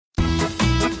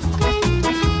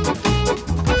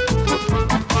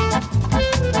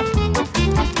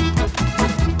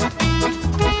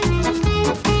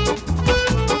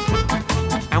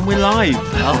live.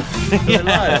 Oh, you're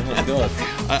alive. Oh my god.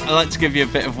 I like to give you a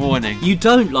bit of warning. You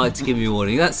don't like to give me a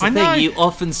warning. That's the thing. You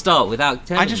often start without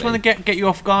telling me. I just want to get you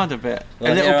off guard a bit.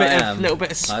 Well, a little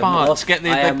bit of spark to get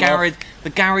the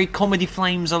Gary comedy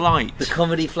flames alight. The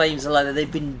comedy flames alight.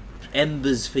 They've been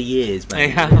embers for years, man.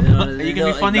 Yeah. Are you going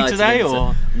to be funny today,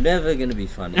 or never going to be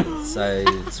funny? So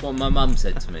it's what my mum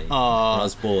said to me when I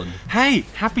was born. Hey,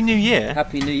 Happy New Year!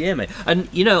 Happy New Year, mate. And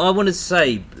I want to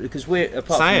say, because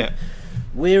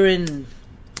we're in,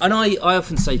 and I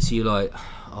often say to you like,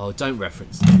 oh, don't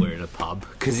reference that we're in a pub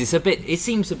because it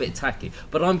seems a bit tacky.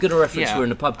 But I'm going to reference we're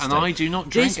in a pub today. And I do not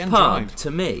drink this and pub, drive.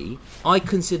 To me, I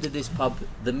consider this pub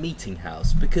the meeting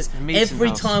house because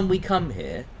every time we come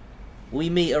here, we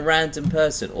meet a random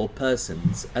person or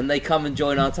persons, and they come and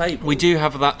join our table. We do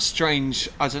have that strange,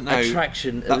 I don't know,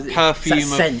 attraction, that perfume that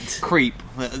of scent. Creep.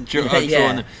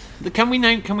 Yeah. Can we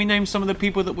name some of the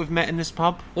people that we've met in this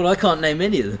pub? Well, I can't name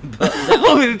any of them. But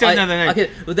we don't know their names.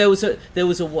 Well, there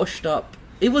was a washed up.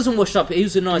 It wasn't washed up. He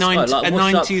was a nice guy, like a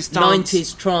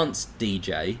 90s trance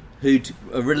DJ who'd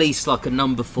released like a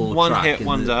number 4 one track. hit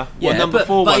wonder.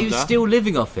 But he was still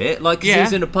living off it. Like, he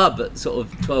was in a pub at sort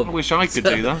of 12. I wish I could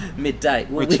do that. Midday.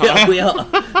 Well, we are.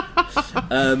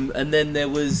 And then there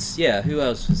was, who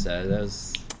else was there? There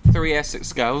was 3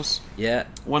 Essex girls. Yeah.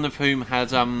 One of whom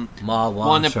had won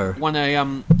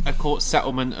a court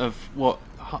settlement of what,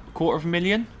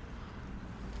 $250,000?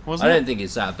 I don't think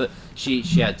it's that, but she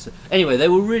had. Anyway, they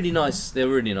were really nice. They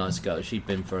were really nice girls. She'd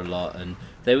been for a lot, and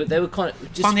they were kind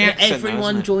of just funny accent.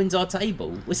 Everyone joins our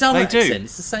table. It's our accent.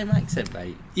 It's the same accent,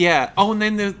 mate. Yeah. Oh, and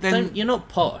then you're not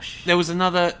posh. There was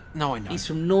another. No, I know. He's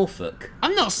from Norfolk.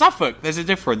 I'm not Suffolk. There's a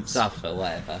difference. Suffolk,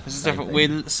 whatever. There's a difference.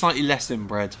 We're slightly less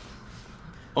inbred.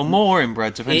 Or more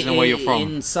inbred, depending on where you're from.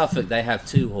 In Suffolk, they have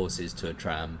 2 horses to a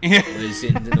tram. Whereas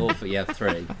in Norfolk, you have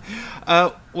 3.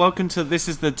 Welcome to This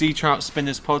is the D-Trout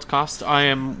Spinners podcast. I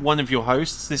am one of your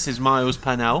hosts. This is Miles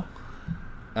Pennell.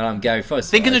 And I'm Gary Foster.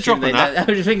 Thinking of dropping that.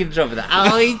 I was thinking of dropping that.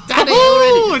 Oh, he done it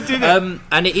already. Did it?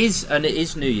 And it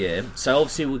is New Year, so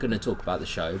obviously we're going to talk about the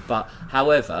show. But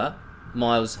however,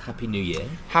 Miles, Happy New Year.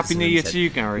 Happy New Year to you,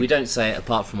 Gary. We don't say it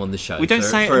apart from on the show. We don't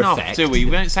say it enough, do we?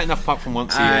 We don't say it enough apart from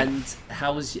once a year. And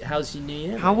how's your New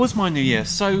Year? How was my New Year?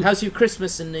 So how's your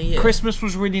Christmas and New Year? Christmas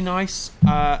was really nice.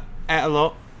 Ate a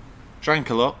lot, drank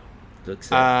a lot. Looks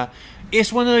it.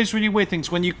 It's one of those really weird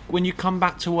things when you come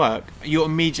back to work, you're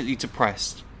immediately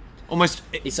depressed. Almost,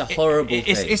 it's a horrible thing.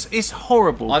 It's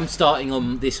horrible. I'm starting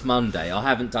on this Monday. I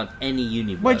haven't done any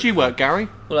uni work. Where do you work, Gary?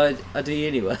 Well, I do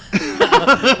uni work.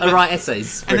 I write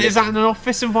essays. And is that in an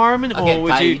office environment, I get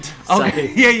paid, you?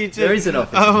 Okay, yeah, you do. There is an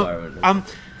office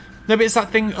environment. No, but it's that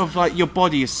thing of like your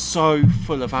body is so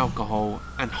full of alcohol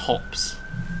and hops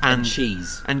and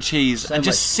cheese and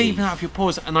just seeping out of your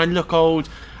pores. And I look old,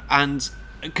 and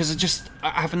because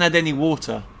I haven't had any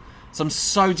water, so I'm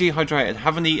so dehydrated.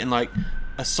 Haven't eaten like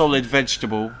a solid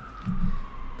vegetable.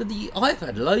 But I've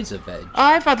had loads of veg.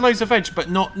 I've had loads of veg, but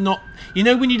not. You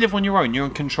know, when you live on your own, you're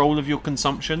in control of your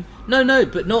consumption. No,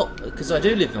 but not because I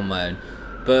do live on my own.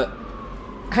 But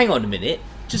hang on a minute,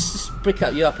 just to brick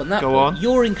you up on that. Go on.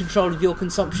 You're in control of your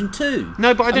consumption too.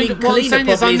 No, but I don't. Mean, Kalina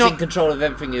probably is in control of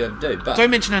everything you ever do. But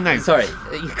don't mention her name. Sorry,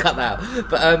 you cut that out.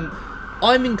 But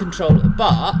I'm in control.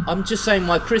 But I'm just saying,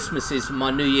 my Christmas is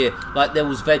my New Year. Like, there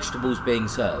was vegetables being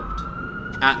served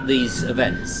at these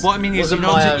events. What I mean is you're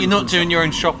not doing your own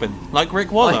shopping like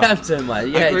Rick Waller. I am doing mine.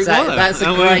 Yeah, exactly. That's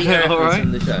a great reference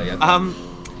from the show. Yeah.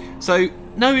 So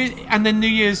no, and then New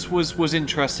Year's was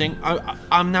interesting.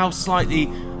 I'm now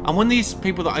I'm one of these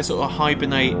people that I sort of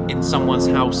hibernate in someone's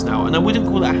house now, and I wouldn't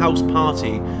call it a house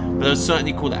party, but I would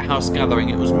certainly call it a house gathering.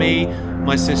 It was me,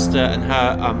 my sister, and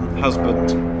her husband.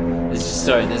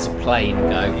 There's a plane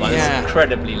going by. It's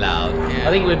incredibly loud. Yeah.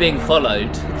 I think we're being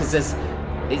followed because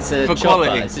it's a chopper.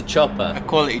 Quality. It's a chopper. A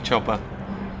quality chopper.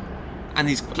 And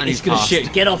he's going to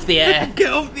shoot. Get off the air. Get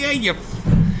off the air, you...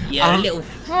 Yeah, little...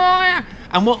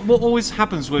 And what always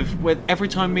happens with every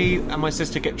time me and my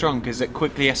sister get drunk is it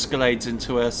quickly escalates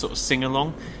into a sort of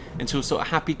sing-along, into a sort of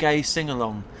happy gay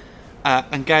sing-along.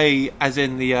 And gay as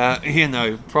in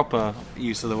the, proper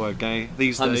use of the word gay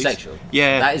these days. Homosexual.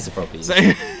 Yeah. That is the proper use. So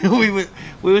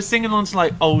we were singing on to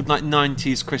like old like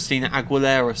 90s Christina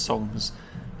Aguilera songs.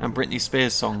 And Britney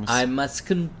Spears songs. I must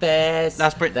confess.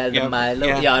 That's Britney. My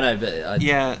love. Yeah, I know,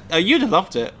 but you'd have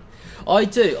loved it. I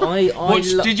do.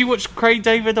 Did you watch Craig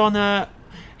David on?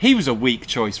 He was a weak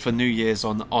choice for New Year's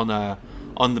on the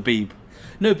Beeb.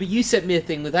 No, but you sent me a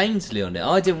thing with Ainsley on it.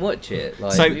 I didn't watch it.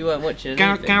 Like, So, we weren't watching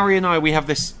anything. Gary and I, we have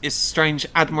this strange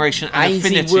admiration and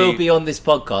Ainsley affinity. will be on this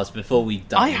podcast before we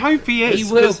die. I hope he is.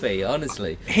 He will be,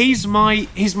 honestly. He's my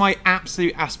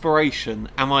absolute aspiration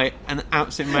and an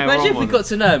absolute male Imagine if role we model. got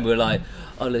to know him, we're like,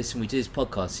 oh, listen, we do this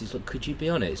podcast. He's like, could you be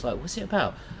on it? It's like, what's it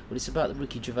about? Well, it's about the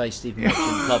Ricky Gervais, Stephen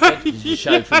Merchant Club Edition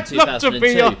show from Not to be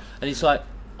 2002. on. And he's like,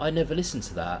 I never listened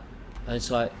to that. And it's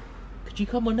like, could you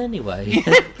come on anyway?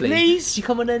 Please. Could you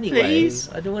come on anyway? Please.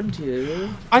 I don't want you.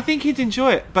 I think he'd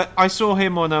enjoy it, but I saw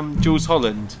him on Jules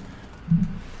Holland.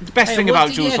 The best thing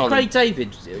about Jules Holland. Craig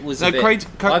David was a bit... Craig,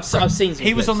 I've seen some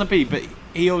He was clips. on the beat, but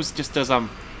he always just does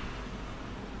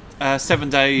 7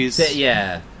 days.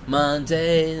 Yeah.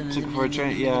 Monday. Took for a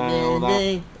drink, yeah, all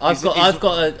that.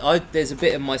 There's a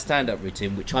bit of my stand-up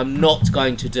routine which I'm not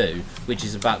going to do, which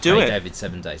is about Craig David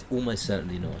 7 days. Almost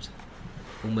certainly not.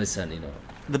 Almost certainly not.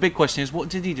 The big question is, what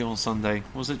did he do on Sunday?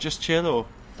 Was it just chill, or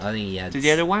I think he had. did he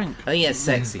have a wank? I think he had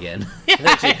sex again,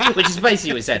 which is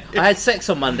basically what he said. I had sex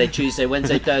on Monday, Tuesday,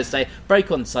 Wednesday, Thursday. Break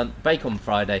on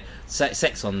Friday.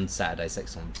 Sex on Saturday.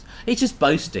 Sex on. He's just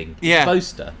boasting. He's a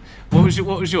boaster. What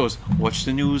was yours? Watch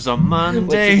the news on Monday.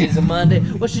 Watch the news on Monday.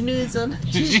 Watch the news on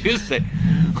Tuesday.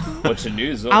 Watch the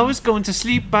news on. I was going to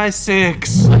sleep by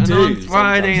 6. On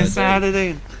Friday and Sometimes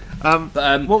Saturday.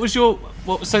 What was your?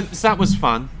 So that was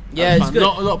fun. Yeah, it's good.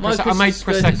 Not a lot of I made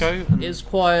prosecco. It was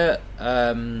quiet.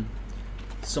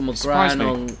 Some gran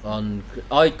on.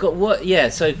 I got what? Yeah,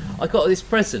 so I got this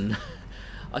present.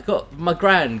 My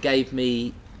gran gave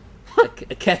me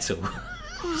a kettle.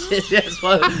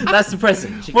 That's the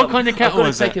present. What kind of kettle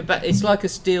is it? It's like a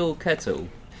steel kettle.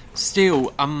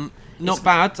 Steel. Not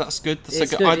bad. That's good.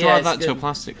 I'd rather that to a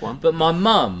plastic one. But my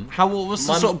mum. What's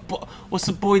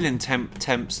the boiling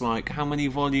temps like? How many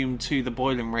volume to the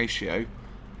boiling ratio?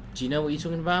 Do you know what you're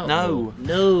talking about? No.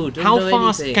 Don't How know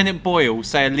fast anything. can it boil?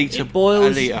 Say a litre.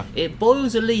 It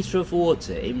boils a litre of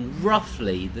water in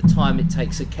roughly the time it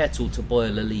takes a kettle to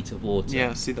boil a litre of water.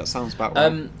 Yeah, see, that sounds about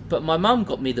right. But my mum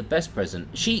got me the best present.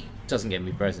 She doesn't get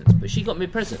me presents, but she got me a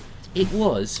present. It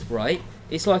was, right,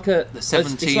 it's like the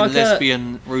 17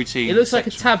 lesbian routine. It looks like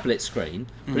a tablet screen,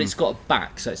 but it's got a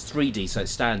back, so it's 3D, so it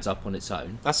stands up on its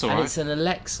own. That's all right. And it's an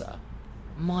Alexa.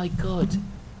 My God.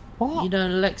 What? You know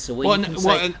an Alexa where you can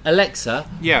say, Alexa,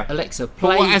 yeah. Alexa,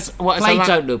 play play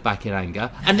Don't Look Back in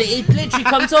Anger, and it literally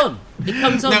comes on. It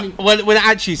comes on. No, what it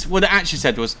actually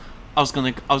said was, I was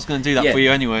gonna do that for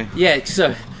you anyway. Yeah,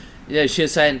 so she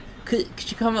was saying, could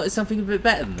you come up with something a bit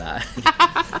better than that?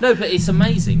 No, but it's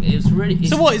amazing. It was really.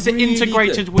 So what is it really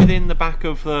integrated good. within the back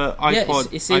of the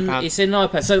iPod? Yeah, it's in an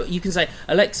iPad. So you can say,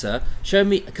 Alexa, show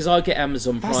me, because I get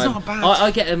Amazon Prime. That's not bad. I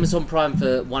get Amazon Prime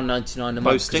for $1.99 a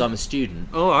month because I'm a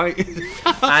student. All right.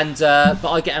 And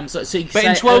but I get Amazon. So you can but say,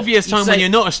 in 12 years' time, when you're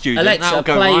not a student, Alexa, that'll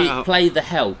go right up. play The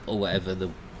Help or whatever the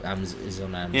is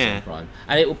on Amazon Prime,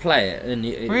 and it will play it. And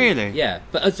really, yeah.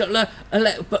 But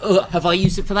have I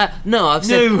used it for that? No, I've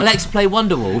said Alexa, play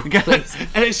Wonderwall.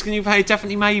 Alexa, can you play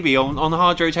Definitely Maybe on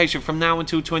hard rotation from now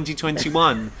until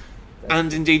 2021,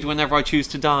 and indeed whenever I choose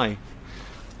to die.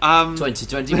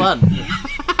 2021.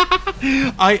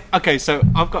 So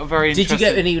I've got a very interesting. Did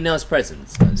you get any nice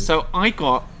presents? So I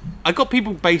got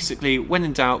people basically, when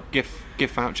in doubt, gift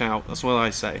voucher out. That's what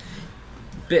I say.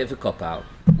 Bit of a cop out,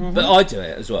 but I do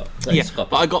it as well. So yeah,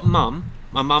 but I got mum.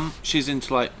 My mum, she's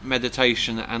into like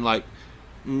meditation and like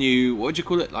what do you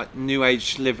call it? Like new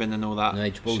age living and all that. New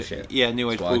age bullshit. Yeah,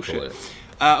 new age bullshit.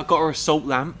 I got her a salt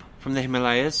lamp from the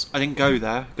Himalayas. I didn't go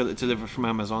there. Got it delivered from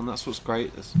Amazon. That's what's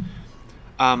great.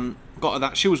 Got her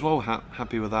that. She was well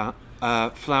happy with that.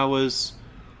 Flowers,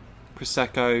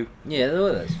 prosecco. Yeah,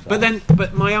 that's fine.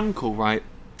 But my uncle, right?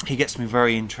 He gets me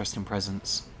very interesting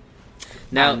presents.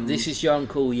 Now, this is your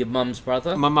uncle, your mum's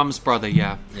brother? My mum's brother,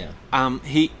 yeah. Yeah.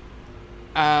 He,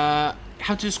 how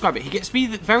to describe it? He gets me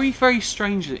very, very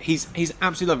strangely. He's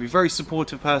absolutely lovely, very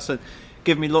supportive person.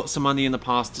 Given me lots of money in the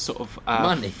past to sort of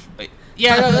money.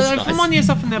 Yeah, that's for nice. money and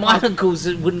stuff in there. My uncles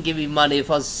wouldn't give me money if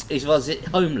I was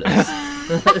homeless.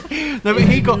 No, but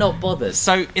he got not bothered.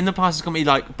 So in the past, he's got me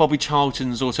like Bobby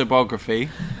Charlton's autobiography.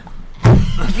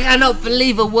 I cannot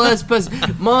believe a worse person.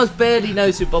 Mars barely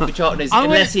knows who Bobby Charlton is,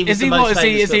 unless he was the most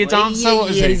famous. Is he a dancer?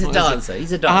 Yeah, he's a dancer.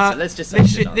 He's a dancer. Let's just say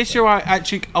this year I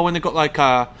went and got like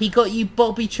He got you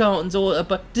Bobby Charlton's auto,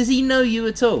 but does he know you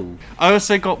at all? I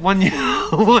also got 1 year.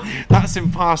 That's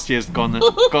in past years gone.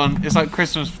 It's like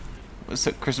Christmas. What's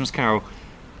it, Christmas Carol.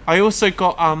 I also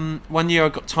got 1 year I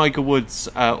got Tiger Woods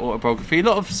autobiography. A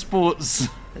lot of sports.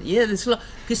 Yeah, there's a lot.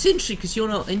 It's interesting because you're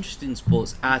not interested in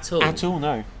sports at all. At all,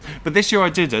 no. But this year I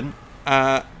didn't.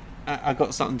 I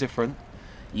got something different.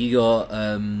 You got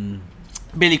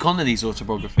Billy Connolly's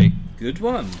autobiography. Good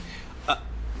one.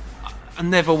 I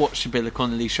never watched the Billy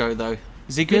Connolly show though.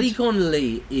 Is he good? Billy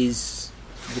Connolly is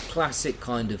the classic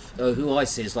kind of who I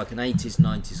see as like an 80s,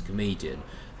 90s comedian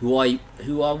who I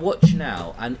watch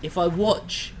now, and if I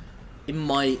watch in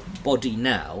my body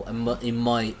now and in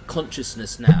my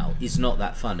consciousness now, is not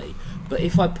that funny. But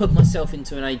if I put myself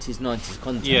into an 80s, 90s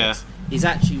context, he's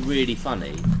actually really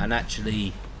funny and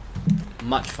actually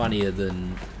much funnier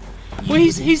than. Well,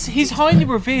 he's highly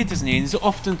revered, isn't he? And he's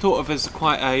often thought of as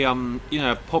quite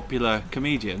a popular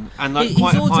comedian and like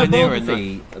quite a pioneer in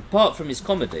that. Apart from his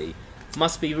comedy,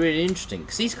 must be really interesting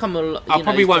because he's come a lot. I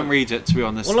probably won't read it, to be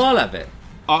honest. Well, I'll have it.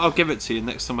 I'll give it to you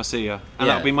next time I see you, and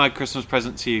that'll be my Christmas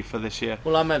present to you for this year.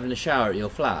 Well, I'm having a shower at your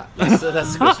flat. That's the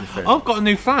Christmas present. I've got a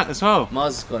new flat as well.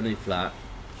 Mars has got a new flat.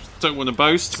 Don't want to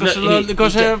boast. Look,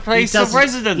 got a place of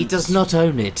residence. He does not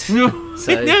own it. No,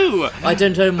 no. I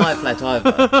don't own my flat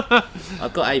either.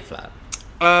 I've got a flat.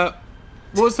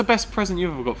 What was the best present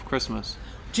you ever got for Christmas?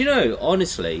 Do you know,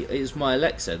 honestly, it was my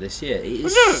Alexa this year. It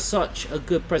is such a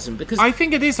good present because I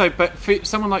think it is though. But for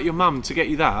someone like your mum to get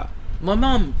you that, my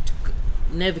mum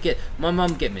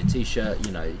get me a t-shirt.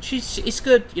 You know, it's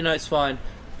good. You know, it's fine.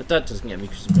 But Dad doesn't get me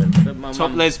Christmas present. But my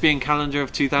top lesbian calendar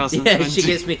of 2020. Yeah, she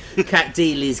gets me Cat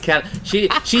Dealey's calendar.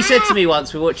 She said to me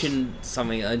once, we were watching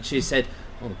something, and she said,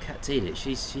 "Oh, Cat Dealey,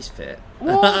 she's fit."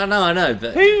 I know,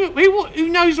 but who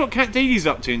knows what Cat Dealey's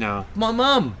up to now? My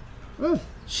mum.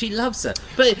 She loves her.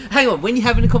 But hang on, when you're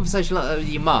having a conversation like that with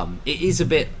your mum, it is a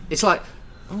bit. It's like,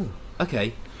 oh,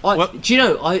 okay. Do you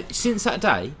know? Since that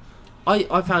day,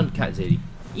 I found Cat Dealey.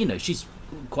 You know, she's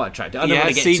quite attractive. I don't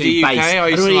want to get too base. I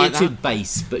don't want to get too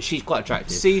base, but she's quite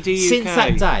attractive. CD UK. Since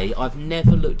that day, I've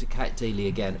never looked at Cat Dealey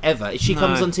again, ever. If she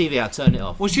comes on TV, I turn it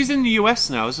off. Well, she's in the US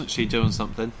now, isn't she? Doing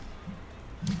something.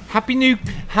 Happy New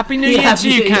Year to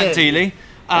you, Cat Dealey.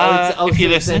 If you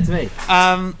listen to me.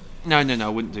 No, I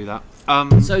wouldn't do that.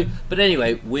 But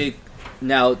anyway, we've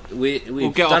done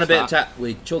a bit of chat.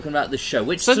 We're talking about the show.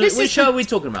 Which show are we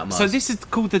talking about, Mars? So this is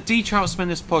called the D.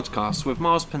 Troutspenners podcast with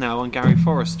Mars Pennell and Gary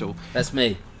Forrestal. That's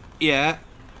me. Yeah.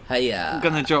 Hey, I'm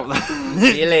gonna drop that.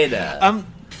 See you later.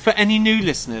 For any new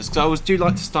listeners, because I always do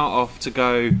like to start off to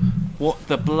go, what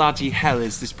the bloody hell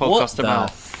is this podcast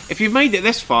about? If you've made it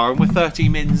this far and we're 30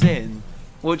 mins in,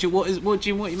 what do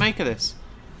you make of this?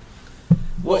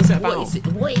 What is it about?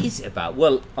 What is it about?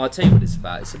 Well, I'll tell you what it's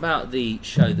about. It's about the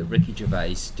show that Ricky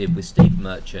Gervais did with Steve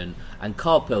Merchant and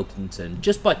Carl Pilkington,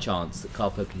 just by chance that Carl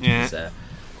Pilkington was there.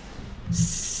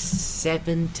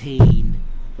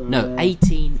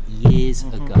 18 years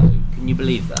ago. Can you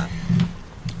believe that?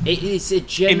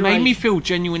 It made me feel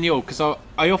genuinely old, because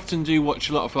I often do watch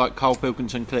a lot of like Carl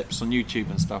Pilkington clips on YouTube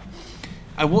and stuff.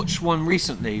 I watched one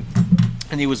recently,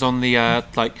 and he was on the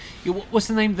what's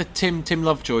the name of the Tim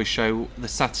Lovejoy show, the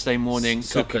Saturday morning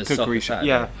cookery show.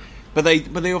 Yeah, but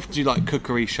they often do like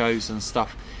cookery shows and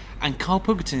stuff. And Carl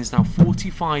Pilkington is now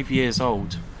 45 years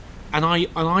old,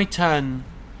 and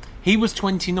he was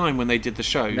 29 when they did the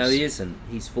shows. No, he isn't.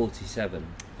 He's 47.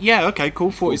 Yeah, okay,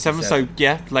 cool. 47. So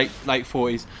yeah, late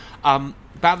 40s. But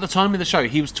at the time of the show,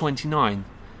 he was 29.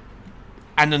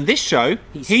 And on this show,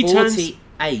 he turns 48.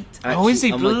 Actually. Oh, is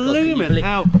he blooming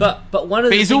hell? But one of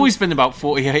the he's always been about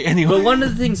 48 anyway. But one of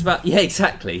the things about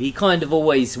exactly, he kind of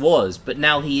always was, but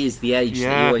now he is the age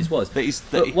that he always was.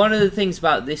 But one of the things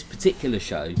about this particular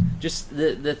show, just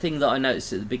the thing that I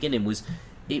noticed at the beginning was,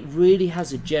 it really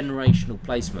has a generational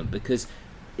placement, because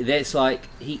there's like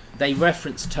they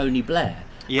reference Tony Blair.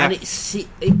 Yeah.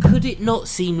 And could it not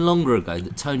seem longer ago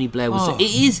that Tony Blair was?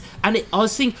 It is, and I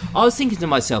was thinking to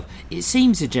myself, it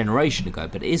seems a generation ago,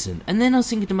 but it isn't. And then I was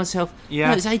thinking to myself,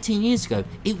 no, it's 18 years ago.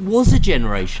 It was a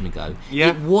generation ago. Yeah.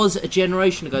 It was a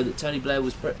generation ago that Tony Blair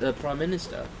was Prime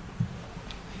Minister.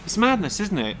 It's madness,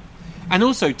 isn't it? And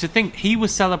also to think he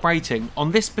was celebrating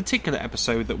on this particular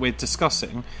episode that we're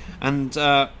discussing, and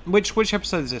which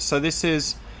episode is this? So this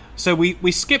is. So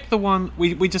we skipped the one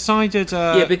we decided.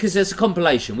 Because there's a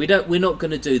compilation. We're not going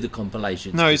to do the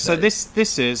compilation. No, so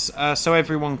this is so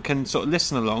everyone can sort of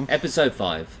listen along. Episode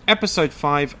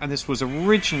 5, and this was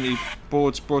originally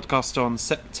broadcast on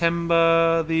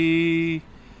September the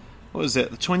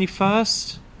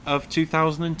 21st of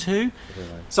 2002.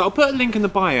 So I'll put a link in the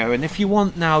bio, and if you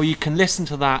want now, you can listen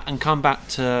to that and come back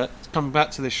to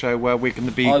this show where we're going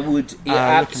to be. I would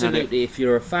absolutely. If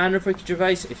you're a fan of Ricky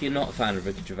Gervais, if you're not a fan of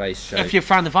Ricky Gervais' show, if you're a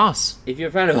fan of us, what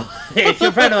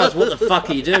the fuck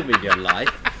are you doing with your life?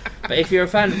 But if you're a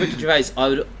fan of Ricky Gervais, I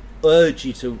would urge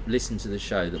you to listen to the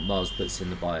show that Miles puts in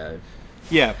the bio.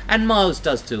 Yeah, and Miles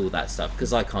does do all that stuff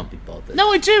because I can't be bothered.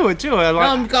 No, I do. I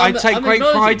take great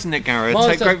pride in it, Gareth.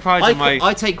 I take great pride in my.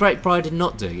 I take great pride in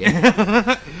not doing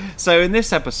it. So in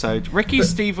this episode, Ricky,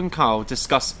 Steve and Carl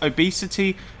discuss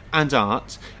obesity and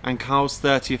art, and Carl's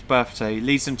 30th birthday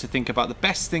leads him to think about the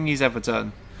best thing he's ever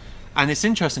done. And it's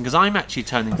interesting because I'm actually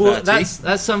turning 30. Well,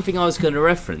 that's something I was going to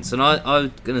reference, and I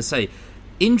was going to say,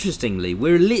 interestingly,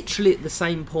 we're literally at the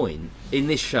same point in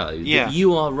this show that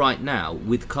you are right now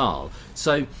with Carl.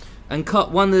 So, and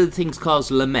one of the things Carl's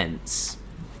laments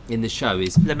in the show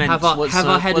is, what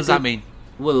does that mean?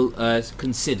 Well,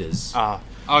 considers.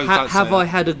 Have I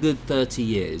had a good 30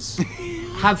 years?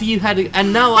 Have you had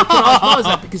and now I can ask Mars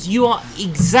that, because you are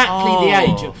exactly the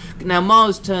age of... Now,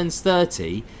 Mars turns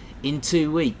 30 in 2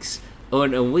 weeks, or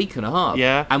in a week and a half.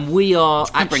 Yeah. And we are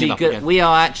actually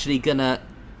gonna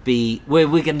be... We're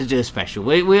going to do a special.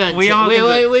 Let's not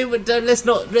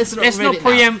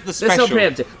preempt the special. Let's not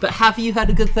preempt it. But have you had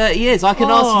a good 30 years? I can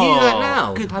ask you that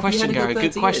now. Good question, Gary.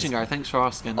 Good question, Gary. Thanks for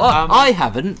asking. I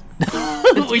haven't.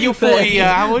 Well, you're 40.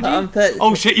 How old are you? I'm 30.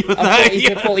 Oh shit, you're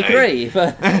 30. I'm 43.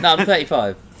 No, I'm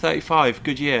 35. 35.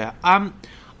 Good year. I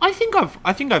think I've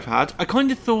had. I kind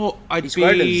of thought he's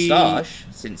grown a moustache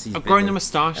since he's. I've grown a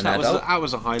moustache. That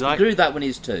was a highlight. He grew that when he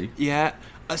was 2. Yeah.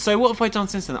 So what have I done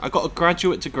since then? I got a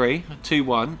graduate degree,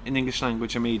 2-1 in English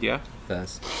language and media.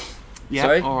 First. Yeah,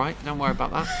 sorry? all right, don't worry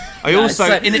about that. I also,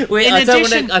 in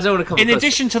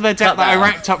addition to the debt that I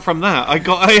racked up from that, I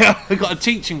got a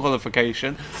teaching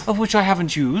qualification, of which I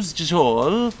haven't used at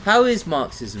all. How is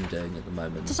Marxism doing at the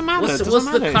moment? Doesn't matter. What's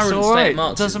the current state of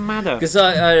Marxism? Doesn't matter. Because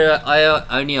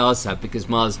I only ask that because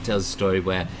Mars tells a story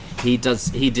where he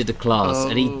did a class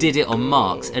and he did it on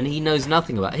Marx, and he knows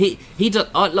nothing about it.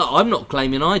 I'm not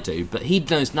claiming I do, but he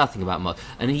knows nothing about Marx,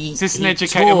 and is this an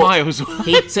educated Miles?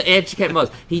 Educated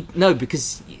Miles.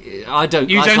 Because I can't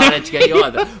educate you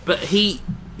either. But he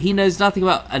knows nothing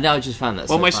about, and I just found that.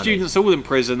 Well, so my funny. Students are all in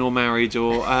prison or married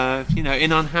or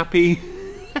in unhappy.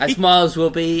 As Miles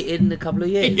will be in a couple of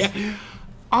years. Yeah.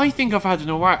 I think I've had an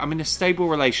alright. I'm in a stable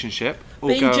relationship.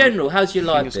 But in general, how's your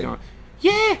life been?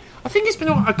 Yeah, I think it's been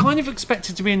alright. I kind of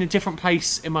expected to be in a different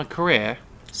place in my career.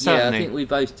 Certainly. Yeah, I think we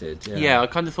both did. Yeah, I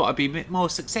kind of thought I'd be a bit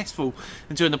more successful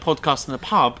than doing the podcast in the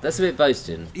pub. That's a bit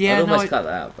boasting. Yeah, I'd almost cut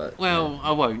that out, but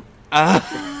I won't.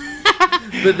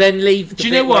 But then leave the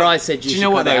bit where I said you should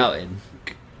cut it out in.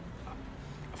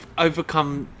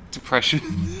 Overcome depression.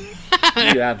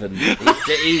 You haven't.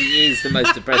 He is the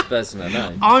most depressed person I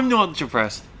know. I'm not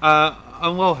depressed.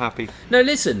 I'm well happy. No,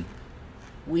 listen.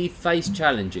 We face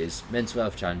challenges, mental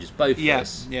health challenges, both of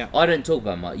us. Yeah. I don't talk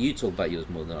about mine. You talk about yours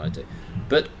more than I do.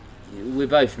 But we're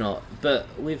both not. But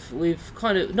we've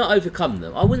kind of not overcome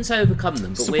them. I wouldn't say overcome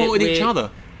them, but supported each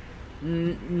other.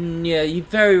 Yeah, you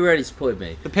very rarely supported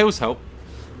me. The pills help.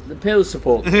 The pills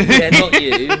support me. Yeah, not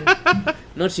you.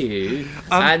 Not you.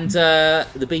 And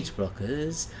the beta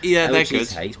blockers. Yeah, they're good.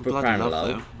 Takes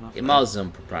propranolol. Mars is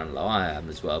on propranolol. I am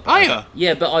as well. Are you?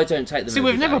 Yeah, but I don't take them. See,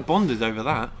 we've never bonded over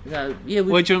that. No, yeah.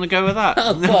 Where do you want to go with that?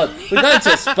 Oh God, we're going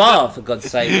to a spa for God's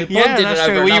sake. We bonded that's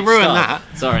over true. Well, you ruined that.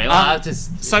 Sorry, I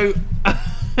just. So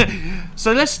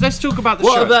let's talk about the show.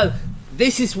 What about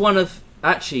this? Is one of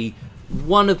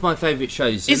my favourite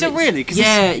shows. Is it really?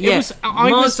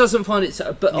 Mars doesn't find it,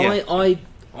 but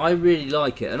I really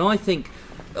like it, and I think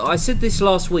I said this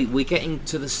last week. We're getting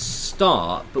to the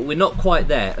start, but we're not quite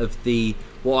there of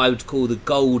what I would call the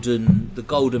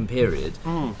golden period,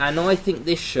 and I think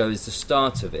this show is the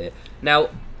start of it. Now,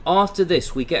 after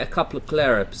this, we get a couple of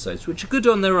Claire episodes, which are good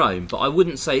on their own, but I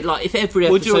wouldn't say if every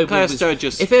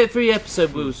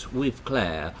episode was with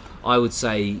Claire, I would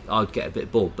say I'd get a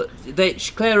bit bored. But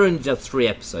Claire only does 3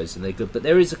 episodes and they're good. But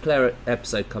there is a Claire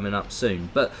episode coming up soon.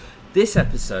 But this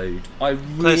episode, I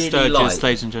really Claire Sturgis, like.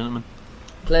 ladies and gentlemen.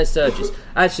 Claire Sturgis.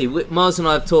 Actually, Mars and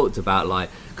I have talked about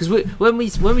because when we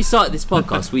started this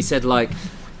podcast, we said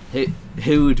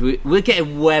who would we're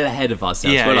getting well ahead of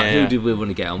ourselves. Yeah, we're who do we want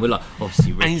to get on? We're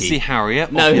obviously Ricky. Ainsley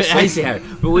Harriet. No, Ainsley Harriet.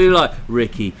 But we were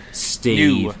Ricky,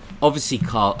 Steve, obviously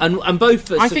Carl, and both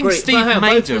of us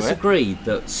agreed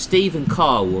that Steve and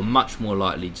Carl were much more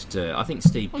likely to do it. I think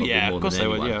Steve probably more than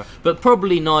anyone. Would, but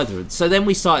probably neither. So then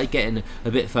we started getting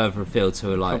a bit further afield.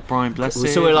 So we're Brian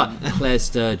Blessed. So we're Claire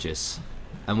Sturgis,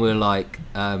 and we're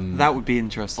that would be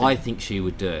interesting. I think she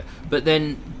would do it. But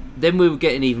then we were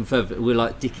getting even further.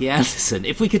 We're Dickie Anderson.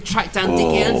 If we could track down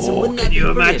Dickie Anderson, wouldn't that be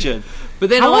brilliant? Imagine? But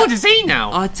then how old is he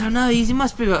now? I don't know. He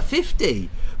must be about 50.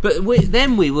 But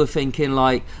then we were thinking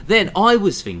then I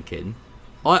was thinking,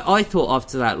 I thought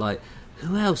after that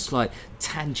who else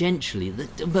tangentially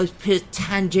the most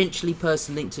tangentially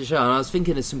person linked to the show, and I was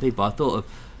thinking of some people. I thought of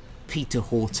Peter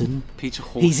Horton. Peter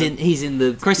Horton. He's in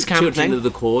the Chris Children Campling. of the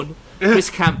Corn. Chris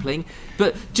Campling.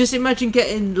 But just imagine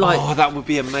getting like... Oh, that would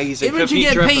be amazing. Imagine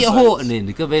getting Peter Horton in,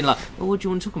 being like, well, what do you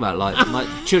want to talk about? Like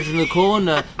Children of the Corn?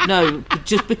 No,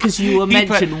 just because you were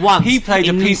mentioned once. He played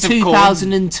in a piece of corn.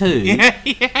 2002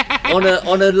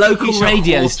 on a local Peter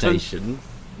radio Horton. station.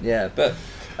 Yeah,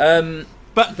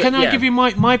 but can I yeah. give you my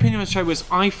opinion on the show? Was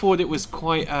I thought it was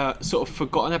quite a sort of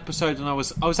forgotten episode, and I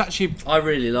was actually I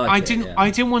really liked it. I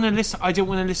didn't want to listen. I didn't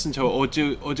want to listen to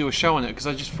it or do a show on it because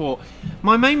I just thought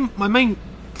my main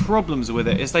problems with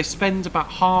it is they spend about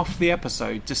half the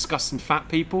episode discussing fat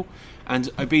people and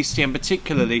obesity, and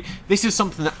particularly this is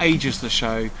something that ages the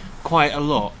show quite a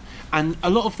lot. And a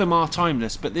lot of them are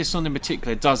timeless, but this one in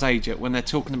particular does age it when they're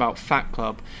talking about Fat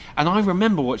Club. And I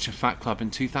remember watching Fat Club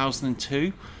in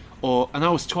 2002, and I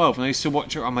was 12, and I used to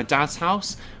watch it at my dad's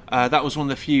house. That was one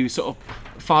of the few sort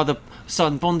of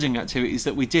father-son bonding activities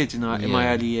that we did in my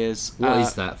early years. What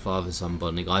is that father-son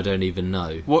bonding? I don't even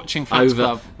know. Watching Fat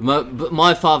Club.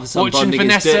 My father-son bonding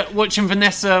is... Watching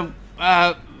Vanessa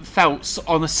Feltz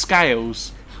on the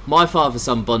scales. My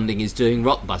father-son bonding is doing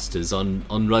Rockbusters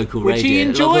on local Which radio. he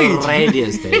enjoyed. Local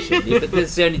radio station. Yeah, but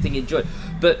that's the only thing he enjoyed.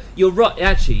 But you're right.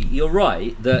 Actually, you're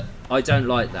right that I don't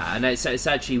like that, and it's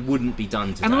actually wouldn't be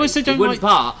done today. And I also don't like.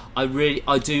 But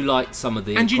I do like some of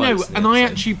the. And I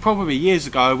actually probably years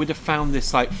ago I would have found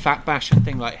this like fat bashing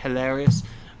thing like hilarious,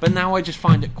 but now I just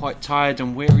find it quite tired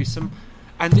and wearisome.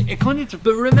 And it kind of.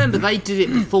 But remember, they did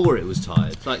it before it was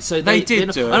tired. Like so, they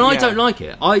did do it, and I don't like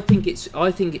it. I think it's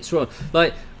wrong.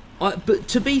 Like. But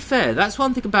to be fair, that's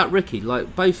one thing about Ricky.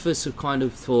 Like, both of us have kind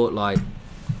of thought, like,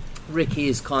 Ricky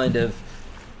has gone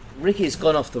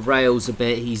off the rails a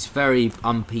bit. He's very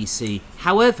un-PC.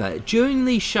 However, during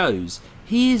these shows,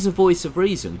 he is a voice of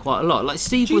reason quite a lot. Like,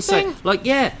 Steve was saying... Like,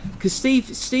 yeah, because Steve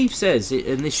says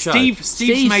in this show...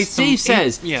 Steve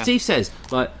says,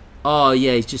 like... Oh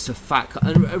yeah, he's just a fat.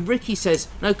 And Ricky says,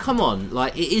 "No, come on!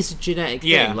 Like it is a genetic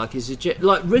thing. Like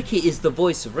like Ricky is the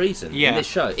voice of reason in this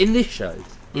show. In this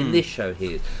show,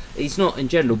 he's not in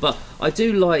general. But I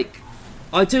do like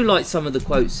some of the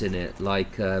quotes in it.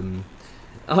 Like I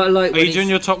like. Are you doing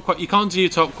your top quote? You can't do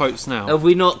your top quotes now. Have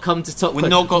we not come to top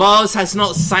quotes? Mars has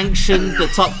not sanctioned the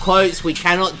top quotes. We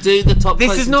cannot do the top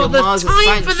quotes. This is not the Mars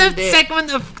time for the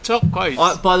segment of top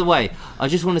quotes. By the way, I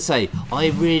just want to say, I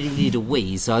really need a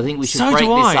wee, so I think we should break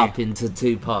this up into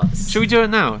 2 parts. Should we do it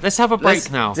now? Let's have a break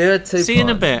now. Do it 2 parts. See you in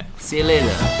a bit. See you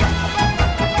later.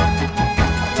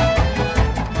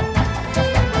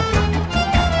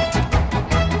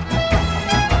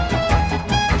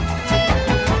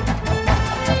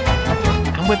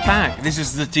 We're back. This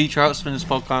is the Trout Spinners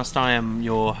podcast. I am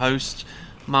your host,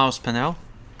 Miles Pennell.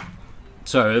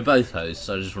 Sorry, we're both hosts.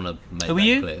 I just want to make Who that are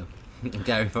you? clear.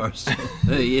 Gary Forrester.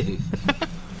 Who are you?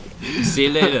 See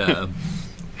you later.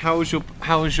 How was your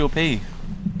pee?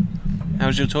 How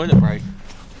was your toilet break?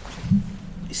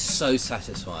 It's so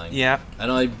satisfying. Yeah.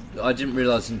 And I didn't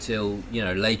realise until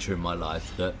later in my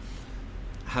life that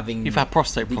you've had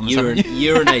prostate problems.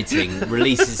 Urinating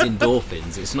releases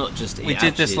endorphins. It's not just. We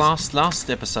did this last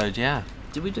episode. Yeah.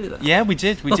 Did we do that? Yeah, we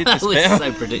did. We did this. That was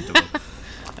so predictable.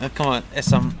 Come on,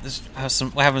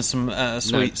 we're having some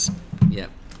sweets. No. Yeah.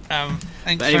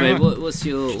 Thanks but anyway, very much. what's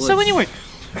your? So anyway,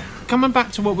 coming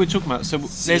back to what we're talking about. So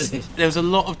there's a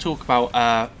lot of talk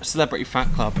about Celebrity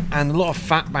Fat Club and a lot of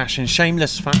fat bashing,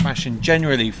 shameless fat bashing,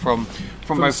 generally from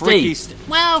both Steve. Ricky.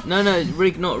 Well, no,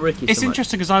 not Ricky. It's so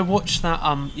interesting because I watched that.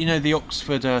 The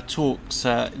Oxford talks,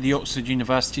 the Oxford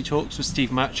University talks with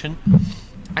Steve Merchant,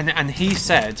 and he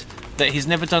said that he's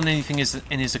never done anything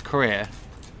in his career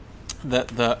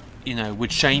that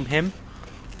would shame him,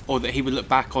 or that he would look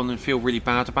back on and feel really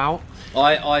bad about.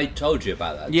 I told you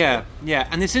about that. Yeah,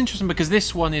 and it's interesting because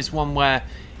this one is one where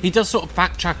he does sort of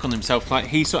backtrack on himself. Like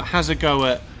he sort of has a go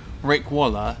at Rick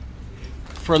Waller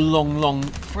for a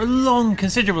long,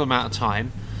 considerable amount of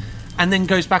time, and then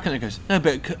goes back and goes, no,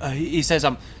 but he says,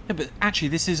 no, but actually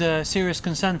this is a serious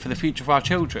concern for the future of our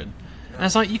children. And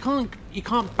it's like you can't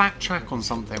backtrack on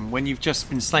something when you've just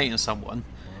been slating someone.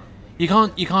 You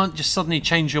can't just suddenly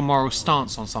change your moral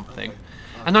stance on something.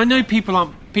 And I know people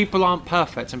aren't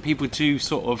perfect, and people do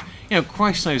sort of,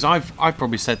 Christ knows, I've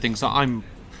probably said things that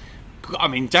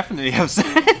definitely have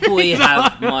said. We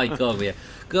have, my God, we have.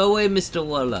 Go away, Mr.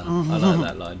 Waller. I like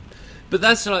that line. But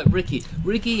that's like Ricky.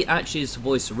 Ricky actually is the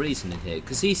voice of reason in here,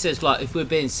 because he says, like, if we're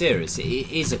being serious, it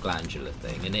is a glandular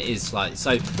thing, and it is like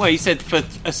so. Well, he said for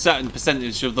a certain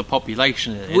percentage of the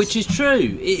population, it is. Which is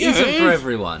true. It isn't for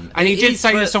everyone, and he did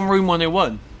say this on Room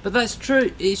 101. But that's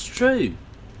true. It's true.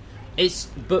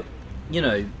 But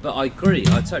I agree.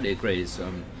 I totally agree.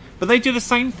 But they do the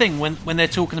same thing when they're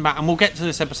talking about, and we'll get to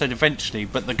this episode eventually,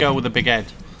 but the girl with the big head.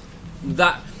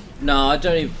 I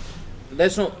don't even...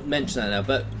 Let's not mention that now,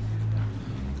 but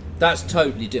that's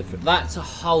totally different. That's a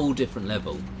whole different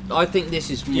level. I think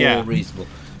this is more reasonable.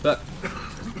 But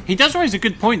he does raise a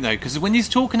good point, though, because when he's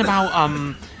talking about...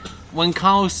 when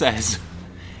Carl says...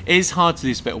 It is hard to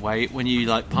lose a bit of weight when you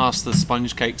like pass the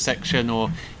sponge cake section, or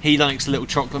he likes a little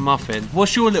chocolate muffin.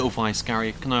 What's your little vice,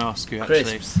 Gary? Can I ask you actually?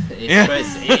 Crisps. It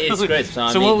is crisps.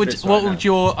 So what would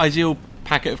your ideal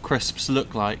packet of crisps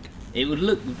look like? It would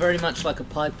look very much like a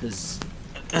Piper's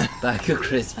bag of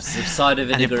crisps of cider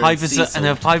vinegar and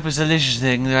if Piper's are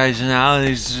listening right now,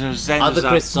 other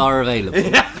crisps are available.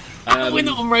 We're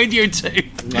not on radio too.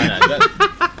 No,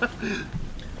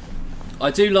 I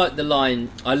do like the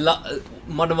line.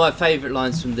 One of my favourite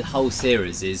lines from the whole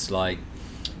series is like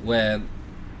where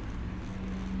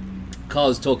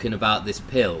Carl's talking about this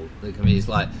pill that can be, he's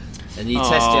like, and you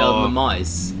test it on the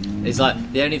mice. It's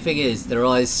like the only thing is their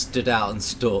eyes stood out on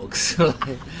stalks.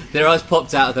 Their eyes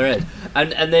popped out of their head,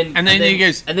 and then he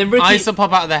goes, and then Ricky, eyes that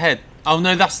pop out of their head. Oh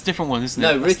no, that's a different one, isn't it?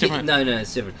 No, Ricky. No,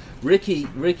 it's different.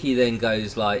 Ricky then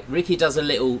goes like, Ricky does a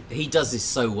little. He does this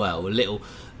so well. A little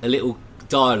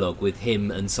dialogue with him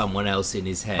and someone else in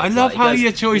his head. I love how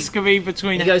your choice can be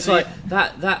between. He goes like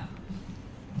that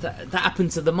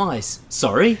happened to the mice.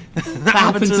 Sorry, that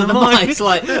happened to the mice.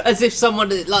 Like as if someone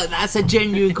like that's a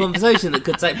genuine conversation that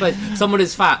could take place. Someone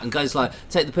is fat and goes like,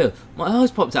 take the pill. My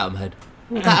eyes popped out of my head.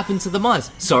 That happened to the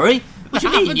mice. Sorry. What do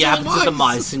you mean? You happened to the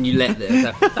mice and you let them.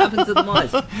 That happened to the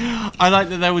mice. I like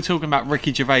that they were talking about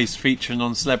Ricky Gervais featuring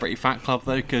on Celebrity Fat Club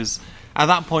though, because at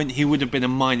that point he would have been a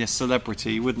minor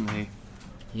celebrity, wouldn't he?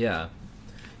 Yeah.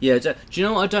 Do you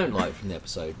know what I don't like from the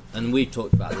episode? And we've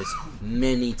talked about this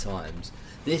many times.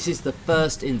 This is the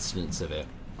first instance of it.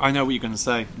 I know what you're going to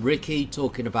say. Ricky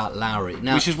talking about Lowry.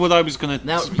 Now, which is what I was going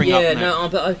to bring up now.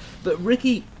 But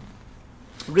Ricky's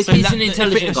an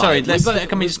intelligent guy. Sorry,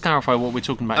 can we just clarify what we're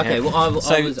talking about here? Okay, well, I'll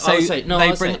say.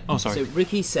 So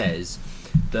Ricky says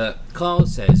that Carl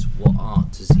says what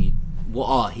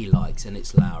art he likes, and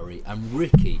it's Lowry and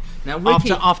Ricky. Now,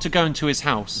 after going to his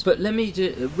house. But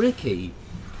Ricky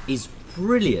is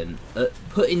brilliant at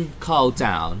putting Carl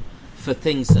down for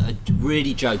things that are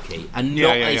really jokey and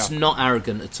it's not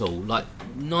arrogant at all. Like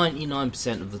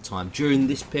 99% of the time during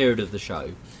this period of the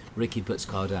show, Ricky puts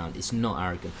Carl down. It's not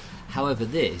arrogant. However,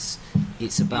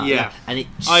 it's about that, and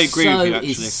I agree with you, actually.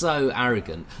 It's so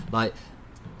arrogant. Like,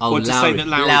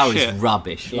 Lowry's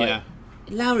rubbish. Like,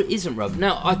 Lowry isn't rubbish.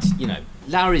 Now,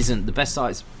 Lowry isn't the best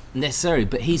artist necessarily,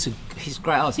 but he's a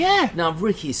great artist. Yeah. Now,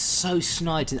 Ricky is so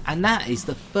snide, and that is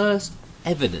the first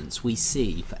evidence we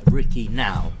see for Ricky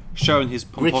now. Showing his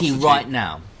pomposity. Ricky right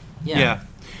now. Yeah.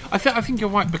 I think you're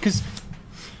right, because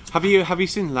have you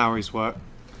seen Lowry's work?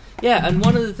 Yeah, and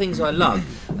one of the things I love,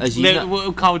 as you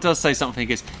know... Carl does say something, he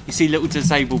goes, you see little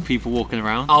disabled people walking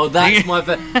around. Oh, that's my...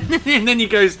 And then he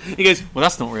goes, well,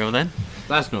 that's not real then.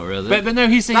 That's not real then. But no,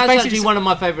 he's that's basically... actually one of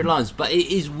my favourite lines, but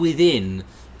it is within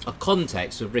a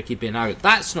context of Ricky being arrogant.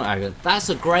 That's not arrogant. That's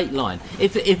a great line.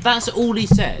 If that's all he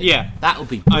said, that would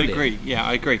be brilliant.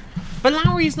 I agree. But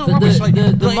Lowry's not rubbish.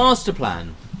 The master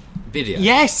plan video.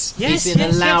 Yes. It's in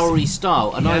a Lowry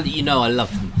style, and I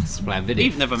love the master plan video.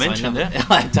 You've never mentioned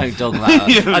it. I don't talk about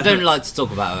it. I don't like to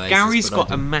talk about Oasis. Gary's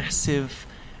got a massive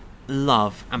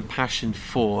love and passion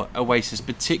for Oasis,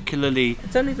 particularly. I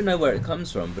don't even know where it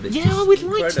comes from, but it's I would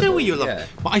like to know what you love. Yeah.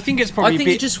 But I think it's probably.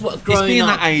 It's being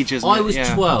that age, isn't it? I was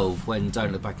 12 when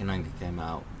Don't Look Back in Anger came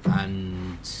out,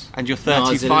 and you're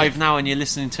 35 now, and you're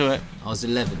listening to it. I was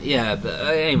 11. Yeah, but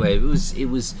anyway, it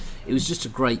was just a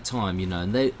great time,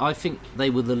 and I think they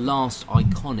were the last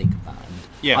iconic band.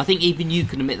 Yeah. I think even you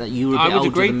can admit that you were a bit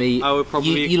older than me. I would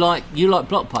probably. You like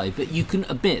Block Party, but you can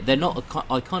admit they're not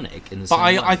iconic in the same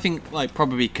way. But I think like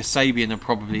probably Kasabian are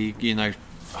probably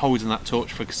holding that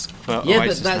torch for Oasis but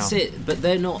that's now. it. But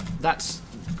they're not.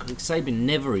 Kasabian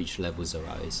never reached levels of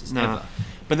Oasis. No. Ever.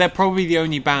 But they're probably the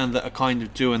only band that are kind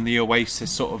of doing the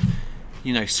Oasis sort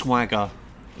of, swagger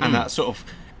and that sort of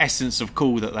essence of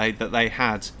cool that they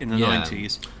had in the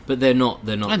 90s. But they're not.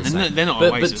 They're not. They're not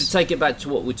but Oasis. To take it back to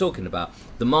what we're talking about,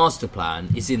 the master plan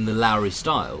is in the Lowry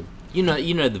style. You know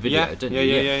the video, don't you?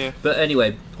 Yeah. But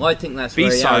anyway, I think that's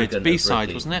very arrogant.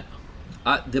 B-side, wasn't it?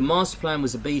 The master plan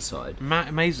was a B-side.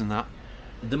 Amazing that.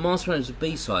 The master plan was a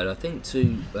B-side. I think to.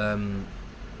 Do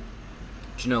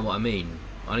you know what I mean?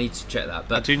 I need to check that.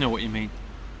 But I do know what you mean.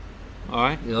 All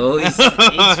right. Oh, he's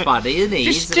funny, isn't he?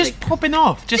 Just popping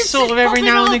off, just sort of every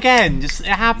now and again. Just it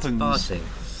happens. Farting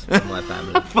in my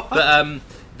family.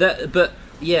 But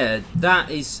that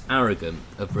is arrogant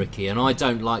of Ricky, and I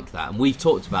don't like that. And we've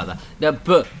talked about that. Now,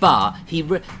 but he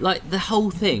like the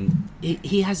whole thing.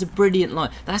 He has a brilliant line.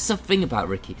 That's the thing about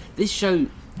Ricky. This show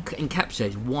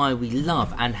encapsulates why we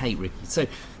love and hate Ricky. So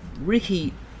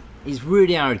Ricky is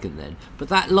really arrogant then, but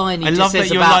that line he I just love says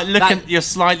that you're about like looking. You're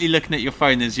slightly looking at your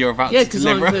phone as you're about to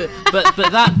deliver. but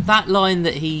that line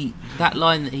that he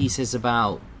says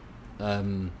about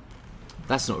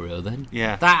that's not real then.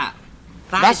 Yeah.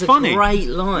 That's funny. A great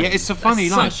line. Yeah, it's a funny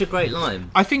line. Such a great line.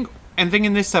 I think, and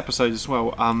in this episode as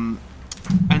well. And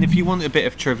if you want a bit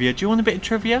of trivia, do you want a bit of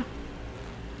trivia?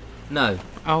 No.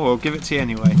 Oh, I'll give it to you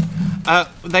anyway.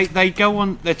 They go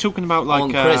on. They're talking about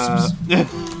like crisps.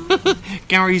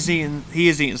 Gary's eating. He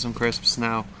is eating some crisps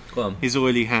now. Go on. His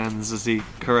oily hands as he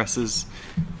caresses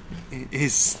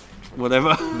his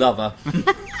whatever Lover.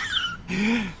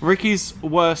 Ricky's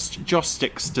worst joss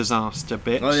sticks disaster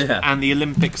bit, and the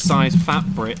Olympic-sized fat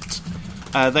Brit.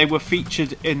 They were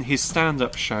featured in his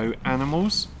stand-up show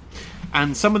Animals,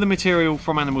 and some of the material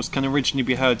from Animals can originally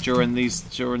be heard during these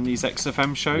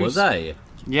XFM shows. Was they?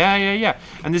 Yeah.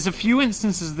 And there's a few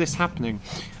instances of this happening.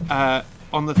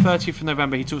 On the 30th of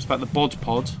November, he talks about the Bod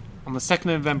Pod. On the 2nd of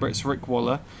November, it's Rick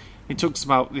Waller. He talks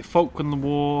about the Falkland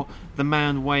War, the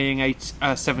man weighing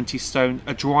 70 stone,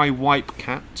 a dry wipe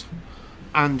cat,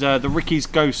 and the Ricky's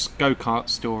Ghost go-kart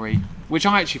story, which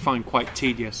I actually find quite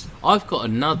tedious. I've got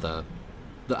another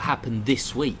that happened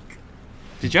this week.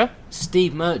 Did you?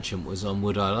 Steve Merchant was on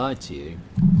Would I Lie to You?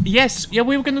 Yes. Yeah,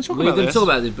 we were going to talk about this. We were going to talk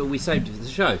about this, but we saved it for the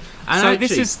show. And so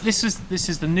actually, this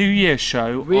is the New Year's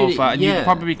show. Really, and you can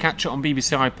probably catch it on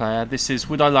BBC iPlayer. This is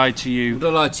Would I Lie to You? Would I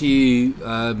Lie to You?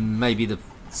 Maybe the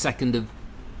 2nd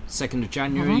of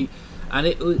January. Mm-hmm. And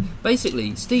it was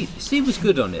basically Steve was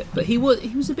good on it, but he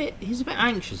was a bit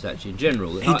anxious actually in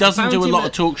general. He doesn't do a lot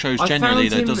of talk shows generally,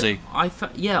 though, does he? I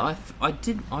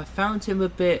found him a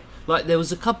bit like there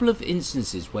was a couple of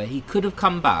instances where he could have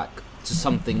come back to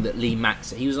something that Lee Mack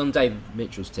said. He was on David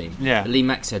Mitchell's team. Yeah. Lee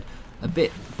Mack said a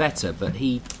bit better, but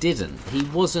he didn't. He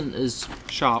wasn't as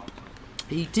sharp.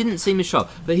 He didn't seem as sharp,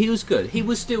 but he was good. He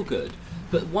was still good.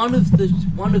 But one of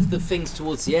the things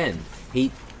towards the end,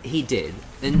 he did,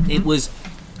 and it was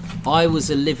I Was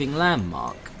a Living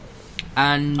Landmark.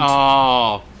 And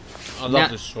I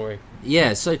love this story.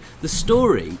 Yeah, so the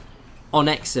story on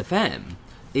XFM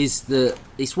is that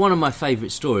it's one of my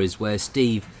favourite stories where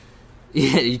Steve.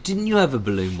 Yeah, didn't you have a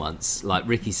balloon once? Like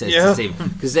Ricky says to Steve,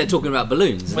 because they're talking about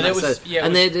balloons.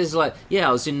 There's like,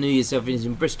 I was in New Year's Eve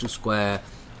in Bristol Square,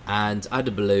 and I had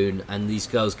a balloon, and these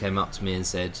girls came up to me and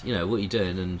said, what are you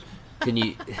doing? And can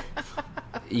you?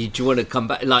 Do you want to come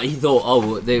back? Like he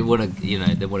thought, they want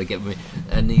to get me,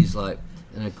 and he's like,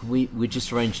 we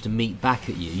just arranged to meet back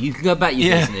at you. You can go back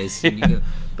your business. And you go.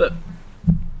 But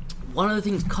one of the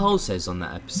things Carl says on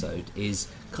that episode is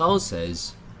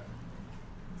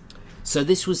so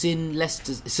this was in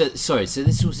Leicester. So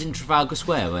this was in Trafalgar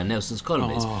Square where Nelson's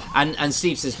column is, and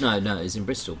Steve says no, it's in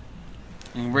Bristol.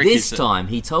 This time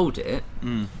he told it.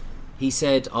 He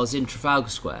said I was in Trafalgar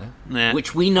Square,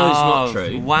 which we know is not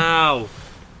true. Wow.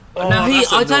 Now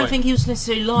I don't think he was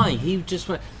necessarily lying. He just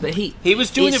went, but he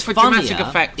was doing it for dramatic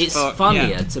effect. It's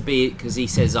funnier to be because he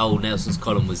says, Nelson's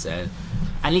column was there,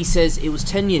 and he says it was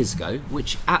 10 years ago,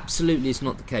 which absolutely is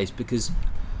not the case because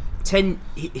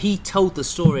he told the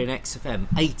story in XFM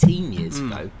 18 years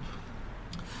ago.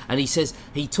 And he says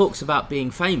he talks about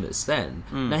being famous then.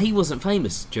 Now he wasn't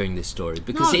famous during this story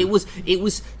because it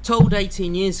was told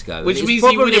 18 years ago, which means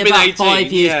probably he would have been about 18,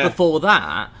 5 years before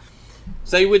that.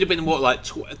 So he would have been what, like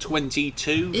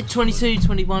 22? 22,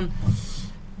 21.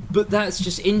 But that's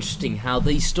just interesting how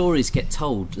these stories get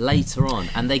told later on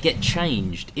and they get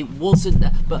changed. It wasn't,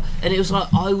 and it was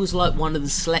like I was like one of the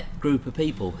select group of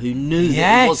people who knew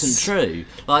that it wasn't true.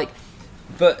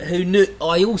 But who knew?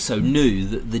 I also knew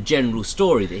that the general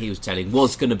story that he was telling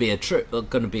was going to be a truth,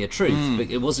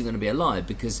 but it wasn't going to be a lie.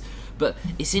 But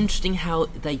it's interesting how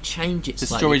they change it. The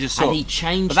slightly, story just and he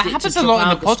changed. But that it happens to a lot in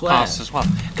the Trafalgar podcast Square. as well.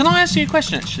 Can I ask you a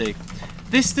question? Actually,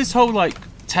 this whole like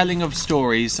telling of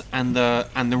stories and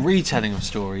the retelling of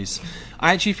stories,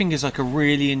 I actually think is like a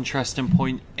really interesting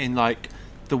point in like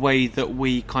the way that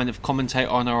we kind of commentate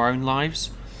on our own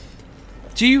lives.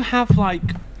 Do you have like?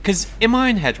 Because in my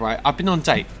own head, right, I've been on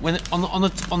date when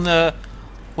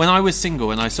I was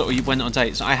single and I sort of went on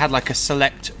dates. I had like a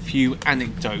select few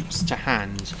anecdotes to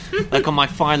hand, like on my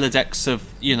Filodex of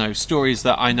stories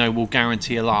that I know will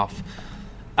guarantee a laugh.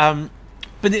 But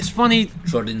it's funny.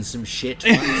 Trod in some shit.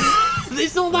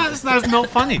 It's not that's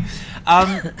not funny.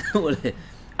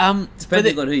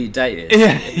 Depending on who you dated.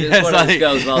 Yeah, it was one of those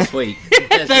girls last week.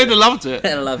 They'd have loved it. They'd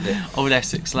have loved it. Old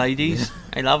Essex ladies.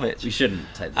 I love it. We shouldn't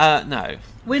take this. No.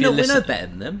 We're no better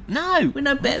than them. No. We're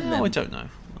no better than them. I don't know.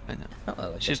 I know. Oh,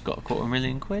 okay. She's got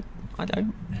 £250,000. I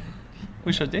don't.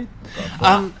 Wish I did.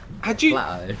 Had you...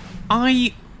 Flat-o.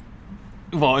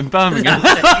 Well, in Birmingham.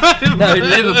 No, in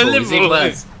Liverpool. It's even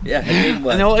worse. Yeah, it's even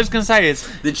worse. And what I was going to say is...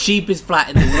 The cheapest flat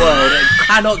in the world. It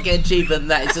cannot get cheaper than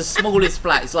that. It's the smallest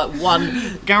flat. It's like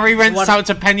one... Gary rents out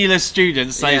to penniless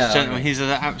students, ladies and gentlemen. He's an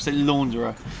absolute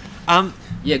launderer.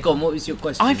 Yeah, go on, what was your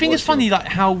question? I think it's funny like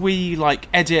how we like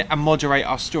edit and moderate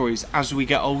our stories as we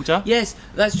get older. Yes,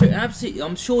 that's true. Absolutely.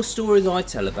 I'm sure stories I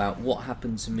tell about what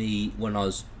happened to me when I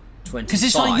was 25. Because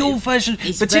it's like your version,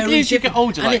 particularly as you get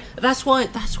older. Like, that's why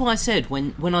I said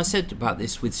when I said about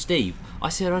this with Steve, I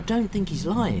said I don't think he's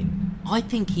lying. I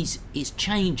think it's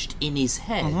changed in his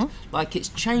head. Mm-hmm. Like it's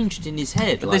changed in his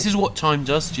head. But like, this is what time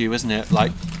does to you, isn't it?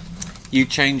 Like you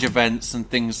change events and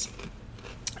things,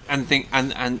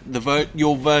 and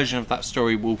your version of that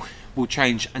story will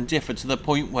change and differ to the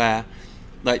point where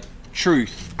like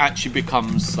truth actually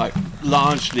becomes like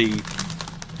largely.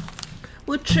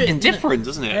 Indifferent,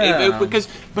 doesn't it? Yeah.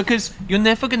 Because you're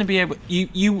never going to be able.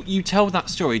 You tell that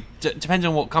story depending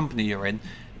on what company you're in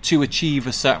to achieve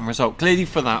a certain result. Clearly,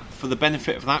 for the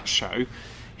benefit of that show,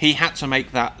 he had to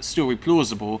make that story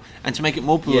plausible, and to make it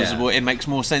more plausible, it makes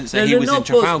more sense that he was in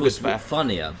Trafalgar Square.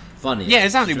 Funnier. Yeah,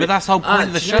 exactly. But that's the whole point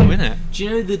of the show, isn't it? Do you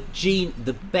know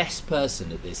the best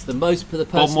person at this? The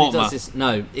person who does this?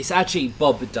 No, it's actually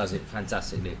Bob who does it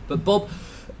fantastically. But Bob.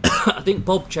 I think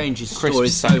Bob changes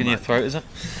stories so much. In your throat, is it?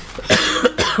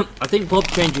 I think Bob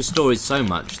changes stories so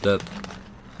much that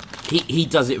he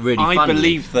does it really funny. I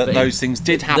believe that those things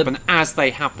did happen as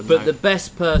they happened. But the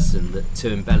best person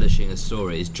to embellishing a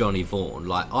story is Johnny Vaughan.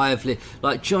 Like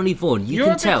like Johnny Vaughan, you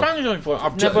can tell. You're a big fan of Johnny Vaughan.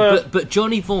 I've never. But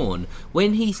Johnny Vaughan,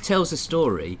 when he tells a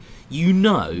story, you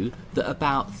know that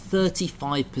about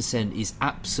 35% is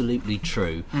absolutely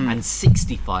true and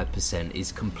 65%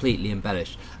 is completely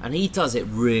embellished, and he does it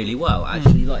really well.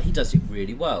 Actually, like he does it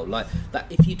really well. Like that,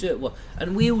 if you do it well,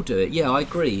 and we all do it. Yeah, I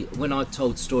agree. When I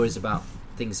told stories about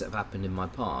things that have happened in my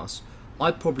past,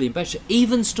 I probably embellish it.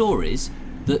 Even stories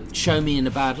that show me in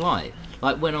a bad light.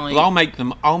 Like when I'll make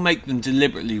them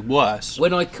deliberately worse.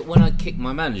 When I kicked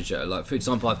my manager, like for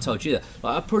example, I've told you that.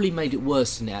 Like I probably made it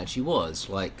worse than it actually was.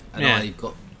 Like, and I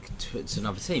got to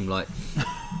another team. Like,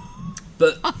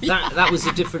 but that was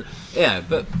a different. Yeah,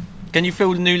 but can you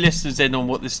fill the new listeners in on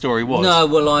what this story was? No,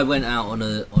 well, I went out on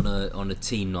a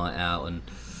team night out, and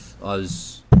I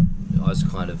was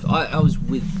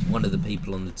with one of the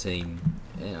people on the team.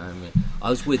 You know, I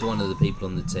was with one of the people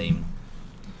on the team.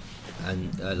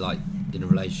 And like in a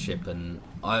relationship, and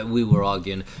we were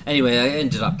arguing. Anyway, I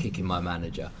ended up kicking my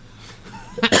manager,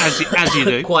 as you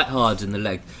do, quite hard in the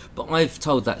leg. But I've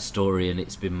told that story, and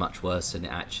it's been much worse than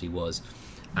it actually was.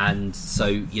 And so,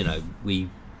 you know, we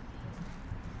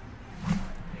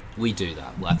do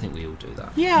that. Well, I think we all do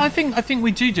that. Yeah, I think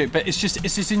we do it. But it's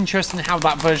just interesting how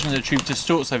that version of the truth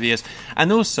distorts over the years.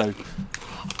 And also,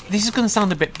 this is going to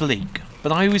sound a bit bleak,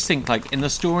 but I always think like in the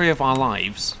story of our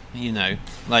lives, you know,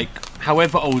 like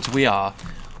however old we are,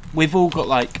 we've all got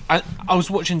like I was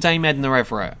watching Dame Edna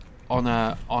Everett on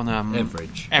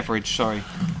Everidge, sorry,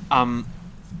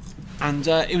 and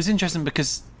it was interesting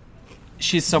because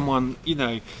she's someone, you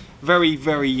know, very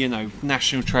very, you know,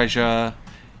 national treasure,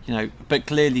 you know, but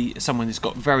clearly someone who's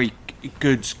got very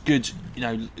good, you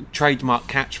know, trademark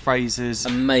catchphrases.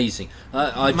 Amazing.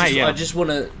 I just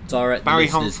want to direct Barry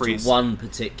the listeners Humphries to one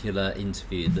particular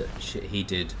interview that he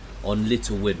did on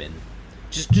Little Women.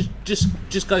 Just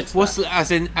go to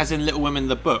that. As in Little Women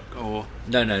the book, or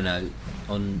no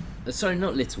on sorry,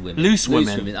 not Little Women, Loose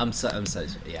Women. I'm so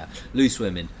yeah, Loose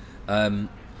Women.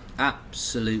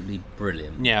 Absolutely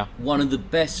brilliant. Yeah. One of the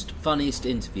best, funniest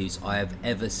interviews I have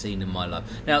ever seen in my life.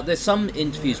 Now, there's some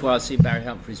interviews where I've seen Barry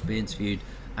Humphries be interviewed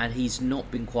and he's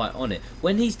not been quite on it.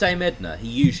 When he's Dame Edna, he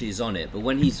usually is on it, but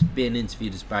when he's being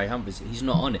interviewed as Barry Humphries, he's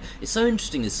not on it. It's so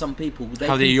interesting as some people...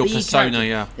 How they're your persona,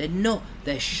 yeah. They're not.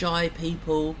 They're shy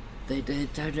people. They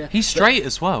don't... He's straight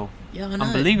as well. Yeah, I know.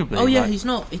 Unbelievably. Oh, yeah, he's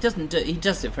not. He doesn't do it. He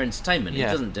does it for entertainment. Yeah.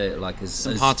 He doesn't do it like as...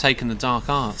 partake in the dark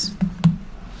arts.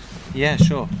 Yeah,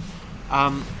 sure.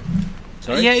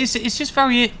 Sorry? Yeah, it's just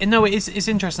very... No, it's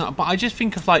interesting. But I just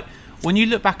think of, like, when you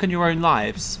look back on your own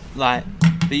lives, like,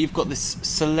 that you've got this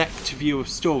select view of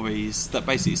stories that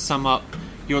basically sum up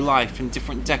your life in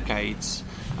different decades.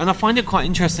 And I find it quite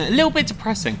interesting. A little bit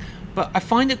depressing, but I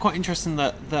find it quite interesting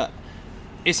that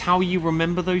it's how you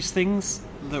remember those things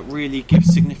that really give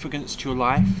significance to your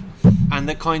life, and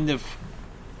that kind of,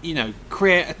 you know,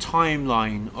 create a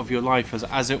timeline of your life,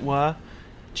 as it were.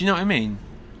 Do you know what I mean?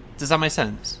 Does that make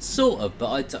sense? Sort of,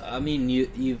 but I mean,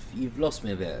 you've lost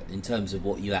me a bit in terms of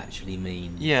what you actually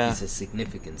mean. Yeah. Is the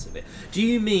significance of it? Do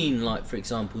you mean, like, for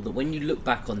example, that when you look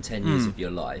back on 10 years of your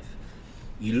life,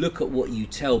 you look at what you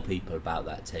tell people about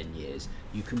that 10 years,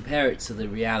 you compare it to the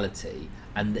reality,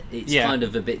 and it's kind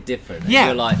of a bit different. And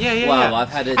you're like, wow, I've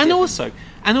had a and also,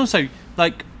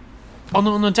 like, on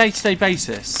a day-to-day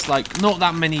basis, like, not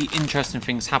that many interesting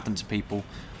things happen to people,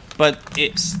 but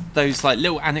it's those, like,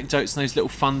 little anecdotes and those little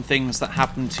fun things that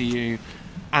happen to you,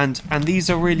 and these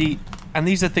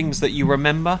are things that you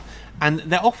remember, and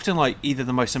they're often, like, either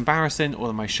the most embarrassing or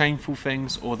the most shameful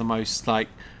things, or the most, like,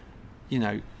 you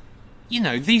know,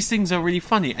 these things are really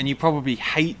funny, and you probably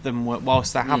hate them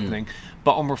whilst they're happening.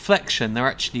 But on reflection, they're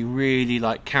actually really,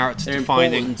 like, character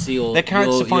defining. They're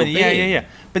character defining. Yeah.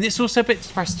 But it's also a bit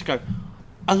depressing to go,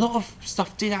 a lot of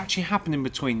stuff did actually happen in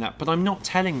between that, but I'm not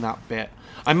telling that bit.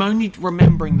 I'm only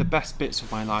remembering the best bits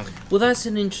of my life. Well, that's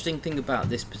an interesting thing about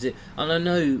this particular. And I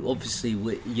know, obviously,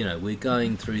 we're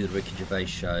going through the Ricky Gervais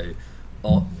show,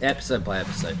 episode by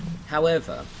episode.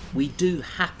 However, we do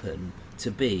happen to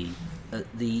be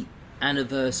at the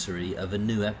anniversary of a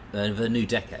new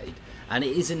decade, and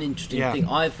it is an interesting thing.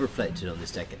 I've reflected on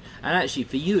this decade, and actually,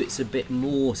 for you, it's a bit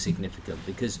more significant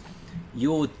because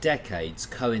your decades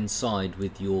coincide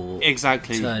with your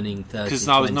turning 30, because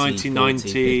I was 1990,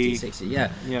 40, 50, 60.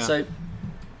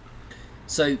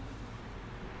 So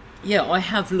I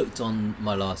have looked on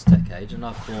my last decade, and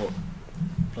I thought,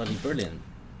 bloody brilliant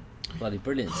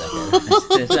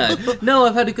decade. No,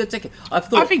 I've had a good decade. I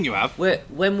think you have.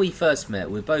 When we first met,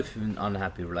 we're both in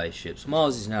unhappy relationships.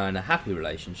 Miles is now in a happy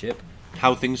relationship.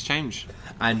 How things change.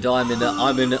 And I'm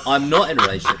not in a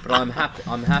relationship, but I'm happy.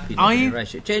 I'm happy not in a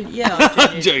relationship.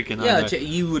 I'm joking. Yeah,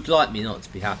 you would like me not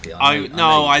to be happy.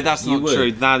 That's not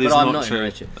true. That is but I'm not true. In a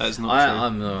relationship. That's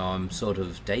not true. I'm sort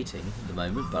of dating at the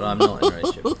moment, but I'm not in a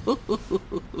relationship.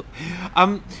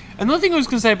 Another thing I was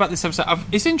going to say about this episode,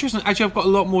 it's interesting. Actually, I've got a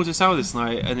lot more to say on this than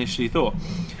I initially thought.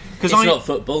 It's not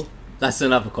football. That's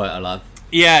another quote I love.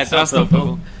 Yeah, that's not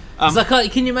football. It's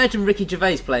like, can you imagine Ricky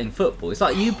Gervais playing football? It's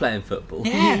like you playing football.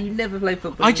 Yeah. You never play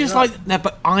football.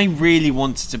 But I really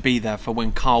wanted to be there for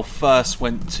when Carl first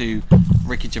went to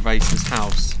Ricky Gervais's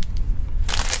house.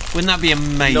 Wouldn't that be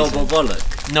amazing? Noble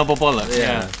Bollock.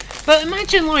 Yeah. But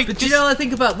imagine, like... But do you know what I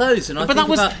think about those?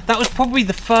 That was probably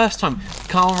the first time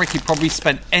Carl and Ricky probably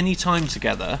spent any time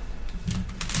together.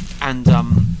 And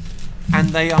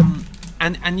they...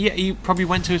 And yeah, he probably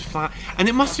went to his flat, and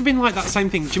it must have been like that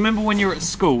same thing. Do you remember when you're at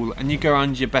school and you go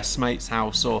around your best mate's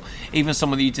house, or even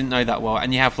someone that you didn't know that well,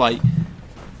 and you have like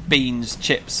beans,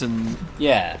 chips, and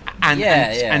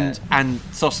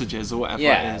sausages or whatever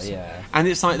it is. Yeah. And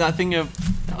it's like that thing of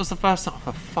that was the first time.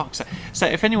 For fuck's sake! So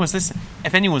if anyone's listening,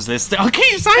 I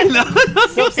keep saying that.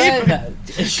 Stop saying that.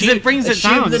 Because it brings it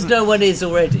down. That no one is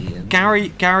already.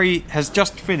 Gary has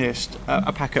just finished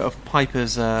a packet of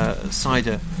Piper's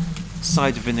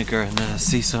cider vinegar and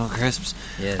sea salt crisps,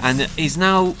 and he's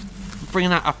now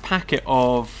bringing out a packet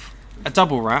of a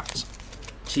double wrapped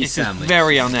cheese sandwich.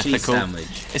 Very unethical. Cheese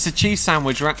sandwich. It's a cheese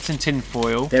sandwich wrapped in tin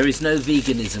foil. There is no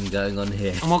veganism going on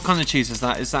here. And what kind of cheese is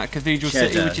that? Is that Cathedral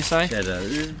City? Would you say? Cheddar.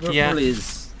 It probably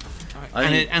is.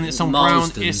 And it's on brown.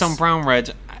 It's on brown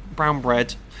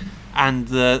bread, and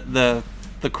the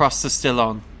crusts are still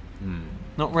on.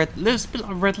 Not red. Looks a bit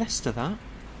like Red Leicester. That.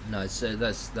 No,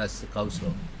 that's the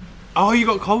coleslaw. Oh, you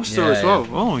got coleslaw as well.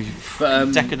 Oh, you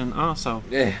decadent arsehole.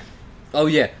 Yeah. Oh,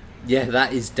 yeah. Yeah,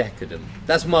 that is decadent.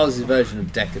 That's Miles' version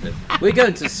of decadent. We're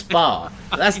going to Spa.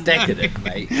 That's decadent,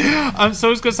 mate. So I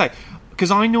was going to say,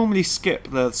 because I normally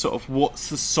skip the sort of what's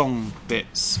the song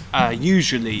bits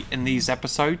usually in these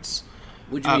episodes.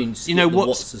 What do you mean?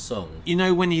 What's the song? You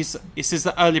know when this is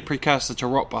the early precursor to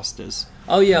Rockbusters.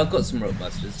 Oh yeah, I've got some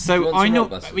Rockbusters. So I know,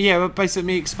 but basically,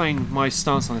 me explain my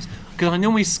stance on this because I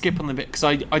normally skip on the bit because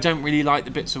I don't really like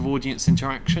the bits of audience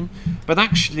interaction, but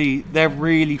actually they're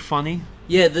really funny.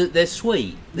 Yeah, they're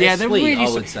sweet. They're sweet, really I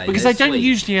would say. Because they don't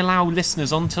usually allow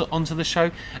listeners onto the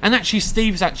show, and actually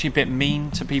Steve's actually a bit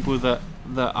mean to people that.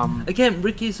 Again,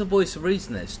 Ricky's the voice of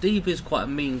reason there. Steve is quite a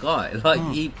mean guy. Like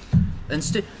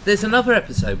there's another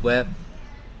episode where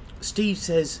Steve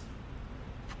says,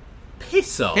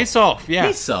 "Piss off." Piss off, yeah.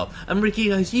 Piss off. And Ricky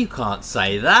goes, "You can't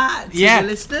say that to the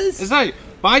listeners." Exactly.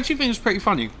 But I actually think it's pretty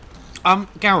funny.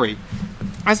 Gary,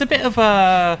 as a bit of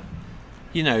a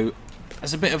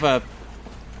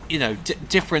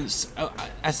difference,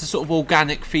 as a sort of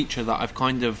organic feature that I've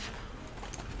kind of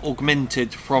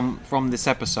augmented from this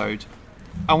episode,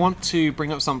 I want to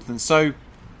bring up something. So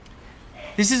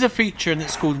this is a feature and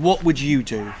it's called What Would You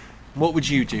Do? What would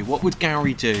you do? What would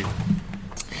Gary do?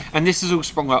 And this has all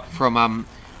sprung up from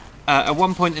at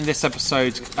one point in this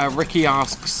episode, Ricky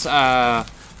asks,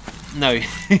 no,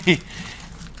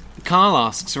 Carl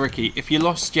asks Ricky, if you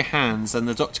lost your hands and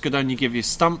the doctor could only give you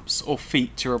stumps or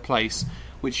feet to replace,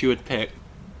 which you would pick,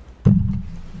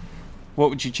 what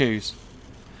would you choose?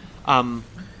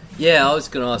 Yeah, I was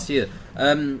going to ask you.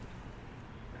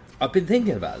 I've been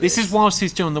thinking about this. This is whilst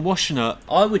he's doing the washing up.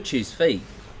 I would choose feet.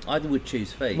 I would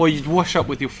choose feet. Well, you'd wash up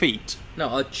with your feet. No,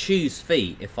 I'd choose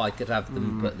feet if I could have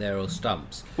them put there, or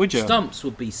stumps. Would you? Stumps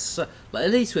would be so... Like,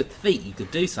 at least with feet, you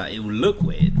could do something. It will look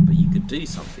weird, but you could do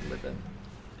something with them.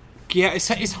 Yeah,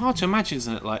 it's hard to imagine,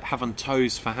 isn't it? Like, having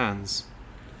toes for hands.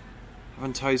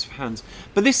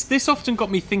 But this often got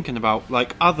me thinking about,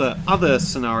 like, other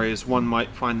scenarios one might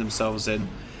find themselves in.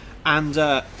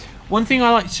 And one thing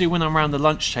I like to do when I'm around the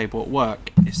lunch table at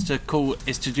work is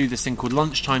to do this thing called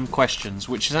lunchtime questions,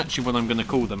 which is actually what I'm going to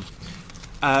call them.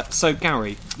 So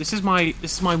Gary, this is my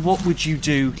what would you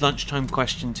do lunchtime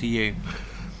question to you.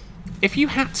 If you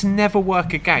had to never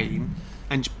work again,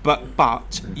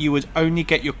 but you would only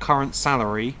get your current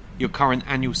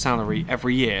annual salary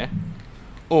every year,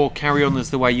 or carry on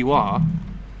as the way you are,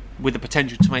 with the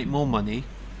potential to make more money,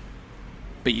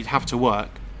 but you'd have to work,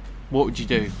 what would you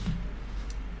do?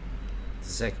 The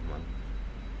second one.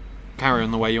 Carry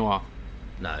on the way you are?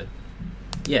 No.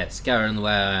 Yes, carry on the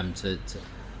way I am.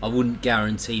 I wouldn't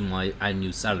guarantee my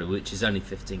annual salary, which is only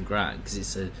 15 grand, because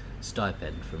it's a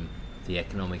stipend from the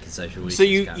Economic and Social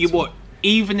Research Council. So you what?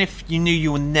 Even if you knew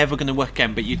you were never going to work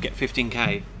again, but you'd get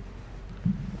 15k?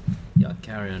 Yeah, I'd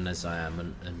carry on as I am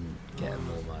and get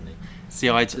more money. See,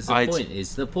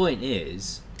 the point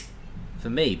is, for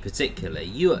me particularly,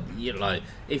 you like,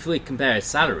 if we compare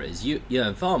salaries, you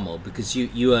earn far more because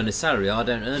you earn a salary. I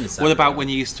don't earn a salary. What about when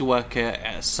you used to work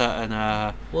at a certain?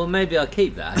 Well, maybe I'll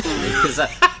keep that actually, because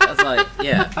that's like,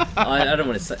 yeah, I don't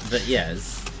want to say, but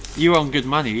yes, you were on good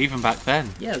money even back then.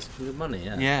 Yeah, it was good money.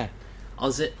 Yeah. I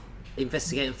was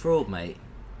investigating fraud, mate.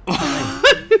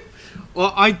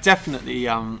 Well, I definitely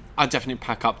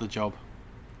pack up the job.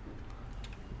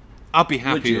 I'll be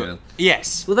happy. Would you?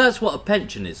 Yes. Well, that's what a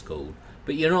pension is called.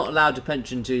 But you're not allowed to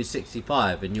pension to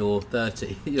 65 and you're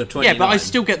 30. You're 29. Yeah, but I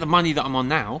still get the money that I'm on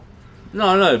now.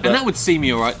 No, but... And that would see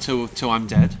me alright till I'm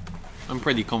dead. I'm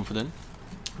pretty confident.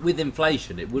 With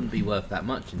inflation, it wouldn't be worth that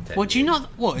much in 10 years. What, do you not...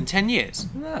 What, in 10 years?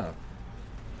 No.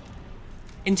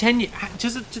 In 10 years...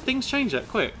 Do things change that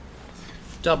quick?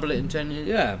 Double it in 10 years,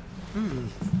 yeah.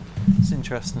 It's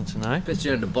interesting to know.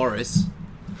 Especially under Boris.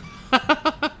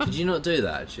 Did you not do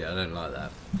that, actually? I don't like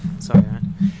that. Sorry,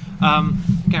 man.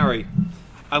 Gary,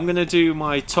 I'm going to do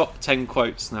my top 10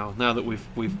 quotes now that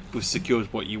we've secured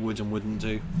what you would and wouldn't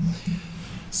do.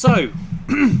 So,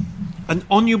 an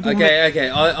honourable... Okay.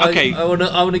 I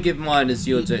want to give mine as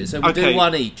your two. So we'll do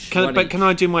one each. Can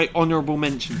I do my honourable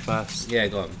mention first? Yeah,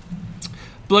 go on.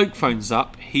 Bloke phones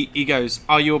up. He goes,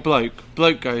 "Are you a bloke?"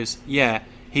 Bloke goes, "Yeah."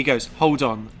 He goes, "Hold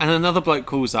on." And another bloke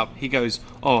calls up. He goes,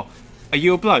 "Oh, are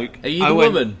you a bloke?" Are you the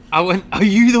woman? I went, "Are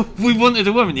you the... We wanted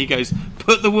a woman." He goes,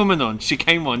 "Put the woman on." She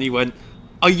came on. He went,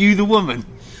 "Are you the woman?"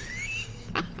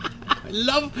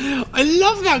 I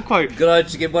love that quote. Could I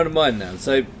just give one of mine now?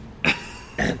 So,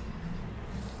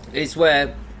 it's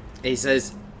where he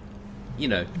says, you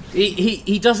know,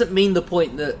 he doesn't mean the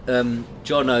point that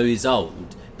Jono is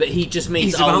old, but he just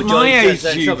means, he's about my age.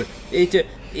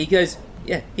 He goes,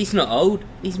 yeah, he's not old.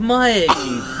 He's my age.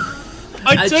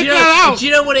 I took that out. Do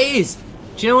you know what it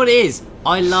is?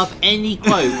 I love any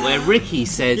quote where Ricky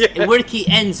says, Ricky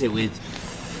ends it with,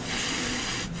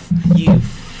 you.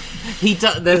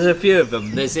 There's a few of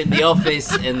them. There's in The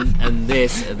Office and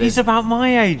this. He's about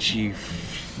my age,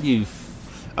 you.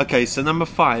 Okay, so number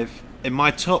 5 in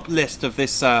my top list of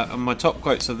this, my top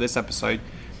quotes of this episode,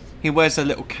 he wears a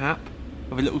little cap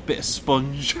with a little bit of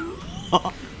sponge.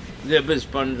 Little bit of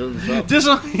sponge on the top.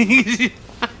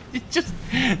 Just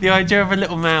the idea of a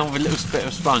little man with a little bit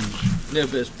of sponge.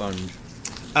 Little bit of sponge.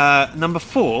 Number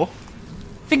 4,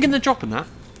 thinking of dropping that,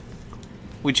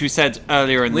 which we said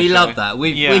earlier in the show. We love that.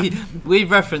 We've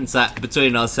referenced that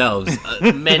between ourselves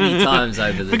many times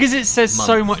over the because it says months.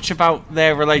 So much about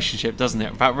their relationship, doesn't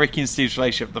it? About Ricky and Steve's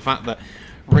relationship. The fact that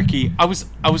Ricky, I was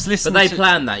listening. But they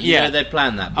planned that. You know, they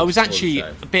planned that. I was actually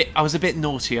a bit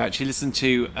naughty. I actually listened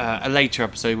to a later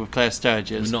episode with Claire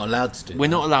Sturgis. We're not allowed to do. We're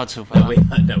not allowed to. But we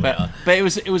are. But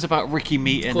it was about Ricky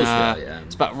meeting. Of course we are, yeah.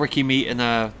 It's about Ricky meeting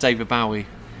David Bowie,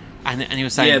 and he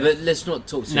was saying. Yeah, but let's not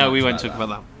talk. No, we won't talk about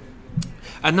that.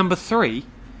 And number 3,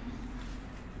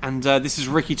 and this is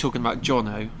Ricky talking about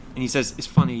Jono, and he says it's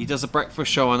funny. He does a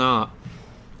breakfast show on art.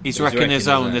 He's wrecking his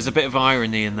own. There's a bit of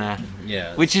irony in there.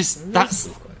 Yeah, which is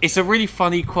it's a really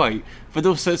funny quote, but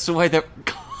also it's the way that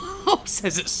Paul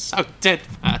says it's so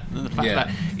deadpan. And the fact that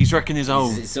he's wrecking his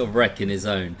own. He's sort of wrecking his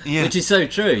own, which is so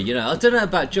true. You know, I don't know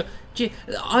about do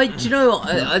you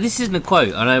know? This isn't a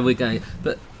quote. I know we're going,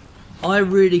 but I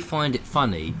really find it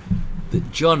funny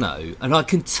that Jono, and I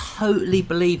can totally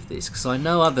believe this because I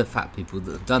know other fat people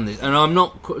that have done this, and I'm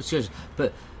not serious,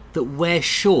 but that wear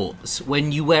shorts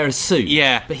when you wear a suit.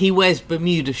 Yeah. But he wears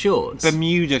Bermuda shorts.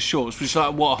 Bermuda shorts, which is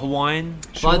like what, a Hawaiian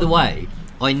short? By the way,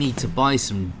 I need to buy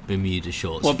some Bermuda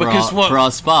shorts well, for our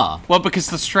spa. Well, because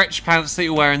the stretch pants that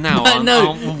you're wearing now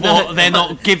they're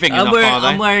not giving enough, are they?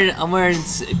 I'm wearing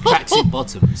tracksuit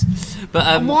bottoms.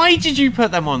 But why did you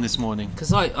put them on this morning?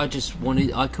 Because I just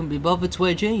wanted. I couldn't be bothered to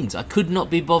wear jeans. I could not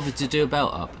be bothered to do a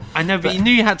belt up. I know, but you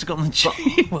knew you had to go on the gym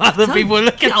while other people were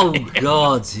looking at you. Oh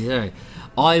God, you know.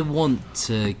 I want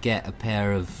to get a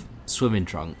pair of swimming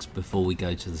trunks before we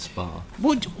go to the spa.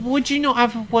 Would you not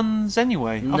have ones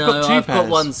anyway? I've got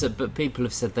ones, but people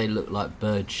have said they look like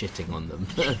bird shitting on them.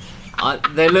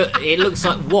 It looks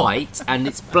like white and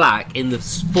it's black in the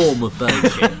form of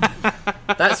bird shit.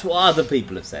 That's what other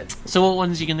people have said. So what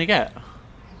ones are you going to get?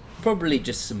 Probably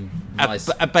just some nice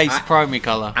a base primary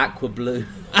colour. Aqua blue.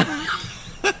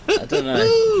 I don't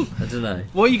know.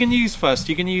 What are you going to use first?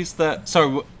 You can use the.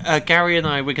 So Gary and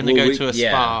I, we're going to go to a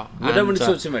spa. We don't want to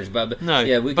talk too much about it. But no.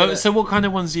 Yeah, so what kind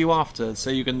of ones are you after?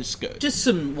 So you can just go. Just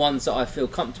some ones that I feel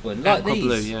comfortable in, like these.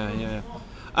 Blue,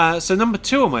 yeah. So number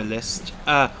 2 on my list,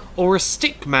 or a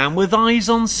stick man with eyes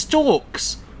on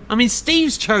stalks. I mean,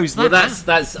 Steve's chose that. Well,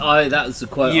 that's the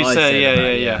quote you I said.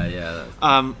 said.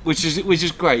 Yeah. Which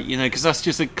is great, you know, because that's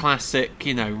just a classic,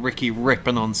 you know, Ricky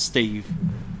ripping on Steve.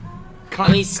 I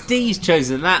mean, Steve's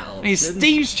chosen that option.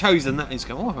 Steve's chosen that. He's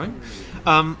going, all right.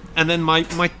 And then my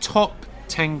top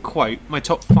 10 quote, my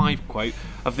top 5 quote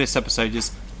of this episode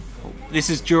is, this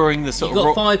is during the sort of...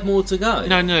 You've got 5 more to go?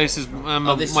 No, this is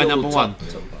my number 1.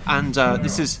 And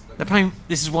this is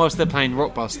whilst they're playing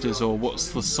Rockbusters, or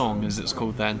what's the song as it's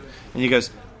called then. And he goes,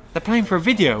 they're playing for a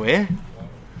video here.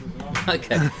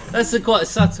 Okay, that's quite a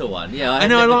subtle one. Yeah, I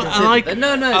like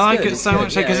it so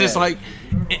much because it's like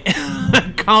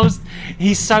Carl's.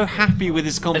 He's so happy with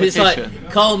his competition. And it's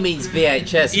like Carl means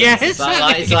VHS. Yeah, it's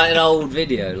like an old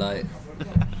video. Like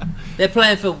they're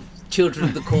playing for Children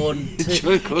of the Corn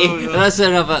 2. That's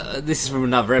another. This is from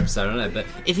another episode, I don't know. But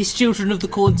if it's Children of the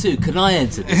Corn 2, can I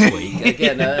enter this week?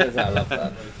 Again, I love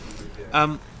that.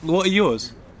 What are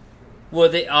yours?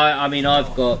 Well, I mean,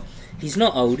 I've got. He's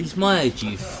not old, he's my age,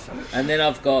 youth. And then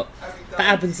I've got, that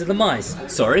happened to the mice.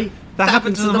 Sorry? That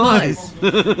happened to the mice.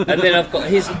 And then I've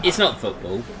got it's not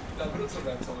football.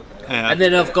 Yeah. And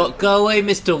then I've got, go away,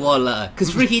 Mr. Waller.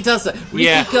 Because Ricky does that.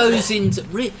 Ricky goes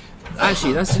into...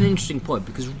 Actually, that's an interesting point,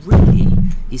 because Ricky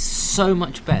is so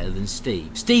much better than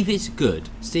Steve. Steve is good.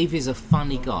 Steve is a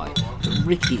funny guy. But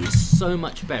Ricky is so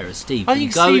much better at Steve. I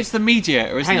think Steve's the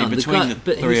mediator, isn't he, between the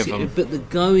three of them? But the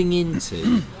going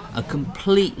into... a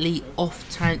completely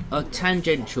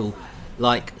tangential,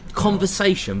 like,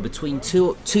 conversation between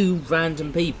two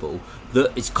random people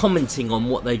that is commenting on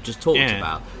what they've just talked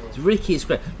about. Ricky is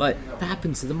great. Like, that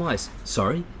happened to the mice.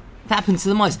 Sorry? That happened to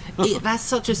the mice. That's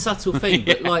such a subtle thing,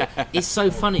 but, like, it's so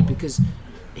funny because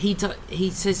he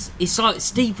says... It's like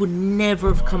Steve would never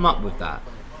have come up with that.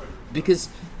 Because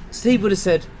Steve would have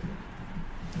said,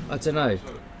 I don't know...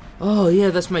 Oh yeah,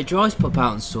 that's made your eyes pop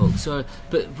out and stalks. So,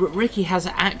 but Ricky has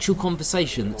an actual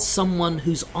conversation that someone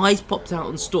whose eyes popped out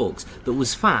on stalks that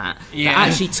was fat that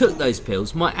actually took those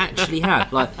pills might actually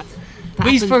have. Like,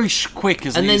 he's very quick,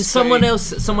 isn't he? And then someone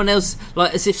else,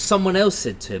 like as if someone else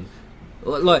said to him,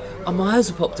 like, "Oh, my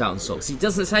eyes are popped out on stalks." He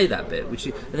doesn't say that bit,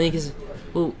 and then he goes,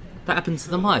 "Well, that happened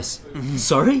to the mice." Mm-hmm.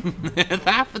 Sorry, that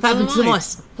happened to the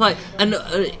mice. Like, and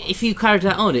if you carried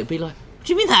that on, it'd be like. What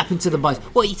do you mean that happened to the mice?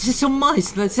 What, it's just some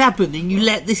mice that's happened and you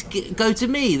let this go to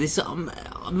me, this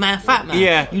fat man.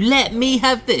 Yeah. You let me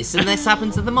have this and this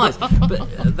happened to the mice.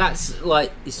 But that's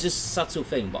like, it's just a subtle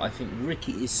thing, but I think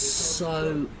Ricky is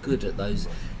so good at those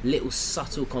little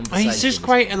subtle conversations. He's just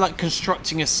great at like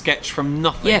constructing a sketch from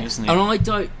nothing, isn't he?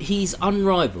 And he's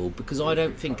unrivaled because I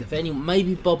don't think of any,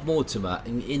 maybe Bob Mortimer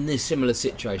in this similar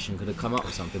situation could have come up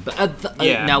with something. But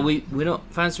now we're not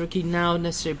fans of Ricky now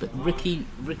necessarily, but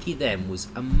Ricky then was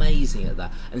amazing at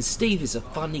that. And Steve is a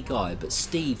funny guy, but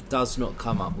Steve does not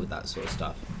come up with that sort of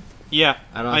stuff. Yeah,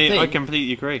 and I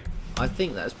completely agree. I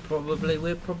think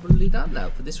we're probably done now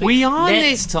for this week. We are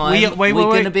next time. We're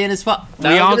going to be in as far.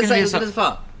 We are going to be as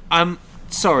far.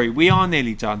 Sorry, we are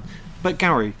nearly done. But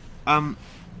Gary,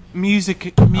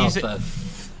 music.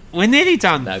 We're nearly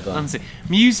done. No, go on.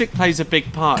 Music plays a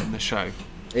big part in the show.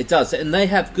 It does, and they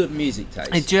have good music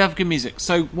taste. They do have good music.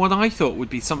 So what I thought would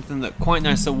be something that quite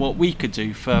nice, of what we could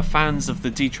do for fans of the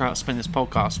D Trout Spinners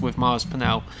podcast with Mars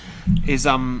Pennell is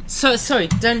So sorry,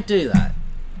 don't do that.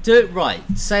 Do it right.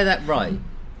 Say that right.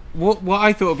 What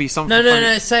I thought would be something.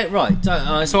 No. Say it right. Don't.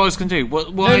 That's what I was going to do.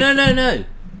 No.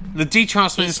 The D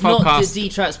Trout Spinners It's podcast. not the D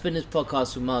Trout Spinners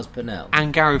podcast with Mars Pennell.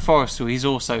 And Gary Forrester, he's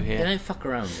also here. They don't fuck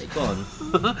around with it. Go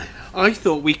on. I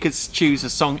thought we could choose a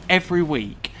song every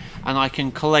week, and I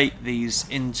can collate these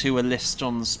into a list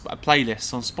on a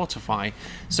playlist on Spotify.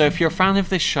 So if you're a fan of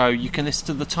this show, you can listen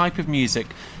to the type of music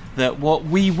that what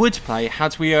we would play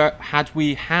had we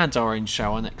had our own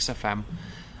show on XFM.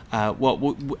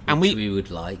 Which we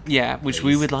would like. Yeah, which please.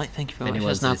 we would like. Thank you very much.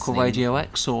 It's now called listening. Radio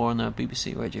X, or on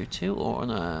BBC Radio 2, or on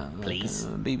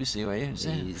BBC Radio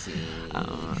Z.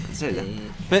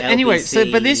 But anyway,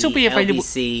 but this will be available.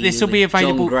 This will be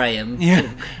available. John Graham. Yeah,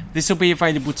 this will be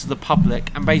available to the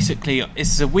public, and basically,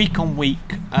 it's a week-on-week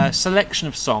selection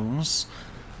of songs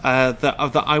that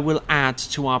I will add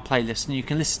to our playlist, and you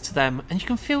can listen to them, and you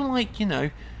can feel like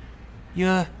you're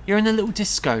in a little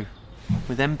disco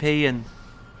with MP and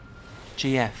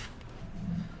GF.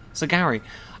 So Gary,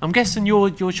 I'm guessing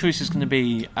your choice is going to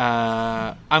be.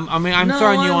 I'm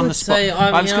throwing you on the spot.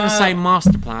 I was going to say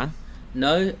Master Plan.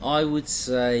 No, I would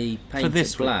say Paint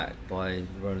It Black by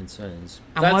Rolling Stones.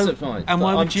 Why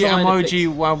would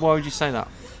you say that?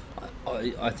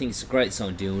 I think it's a great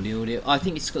song. I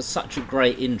think it's got such a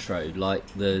great intro, like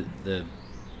the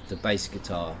bass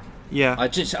guitar. Yeah. I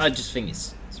just think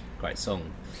it's a great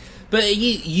song. But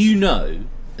you know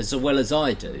as well as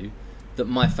I do that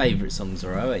my favourite songs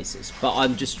are Oasis, but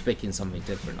I'm just picking something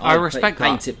different. I respect that.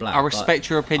 Paint It Black. I respect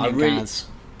your opinion, Gaz.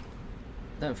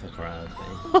 Don't fuck around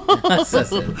with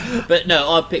me. But no,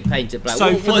 I'll pick Paint It Black.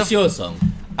 So what's your song?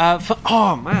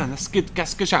 Oh man, that's good.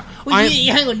 That's a good shout. Well,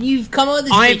 hang on, you've come on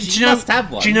this bitch. You must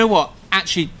have one. Do you know what?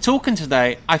 Actually, talking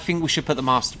today, I think we should put the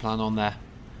Master Plan on there.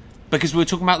 Because we were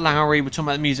talking about Lowry, we're talking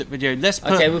about the music video.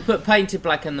 We'll put Paint It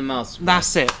Black and the Master Plan.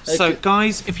 That's it. Okay. So,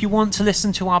 guys, if you want to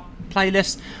listen to our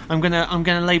playlist, I'm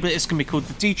gonna label it. It's gonna be called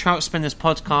the D Trout Spinners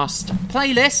Podcast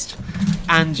Playlist,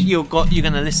 and you're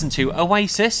gonna listen to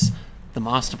Oasis, the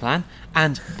Master Plan,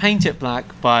 and Paint It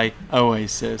Black by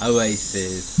Oasis.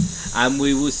 And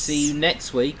we will see you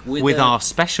next week with our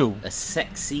special, a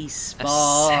sexy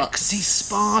spa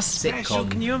special. Sitcom.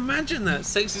 Can you imagine that?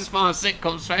 Sexy spa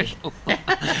sitcom special.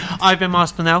 I've been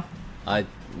Mars Pennell.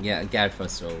 Gary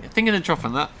Fossil. Thinking of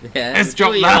dropping that. Yeah, let's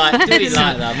drop that. Do we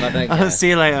like that? I don't care. See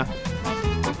you later.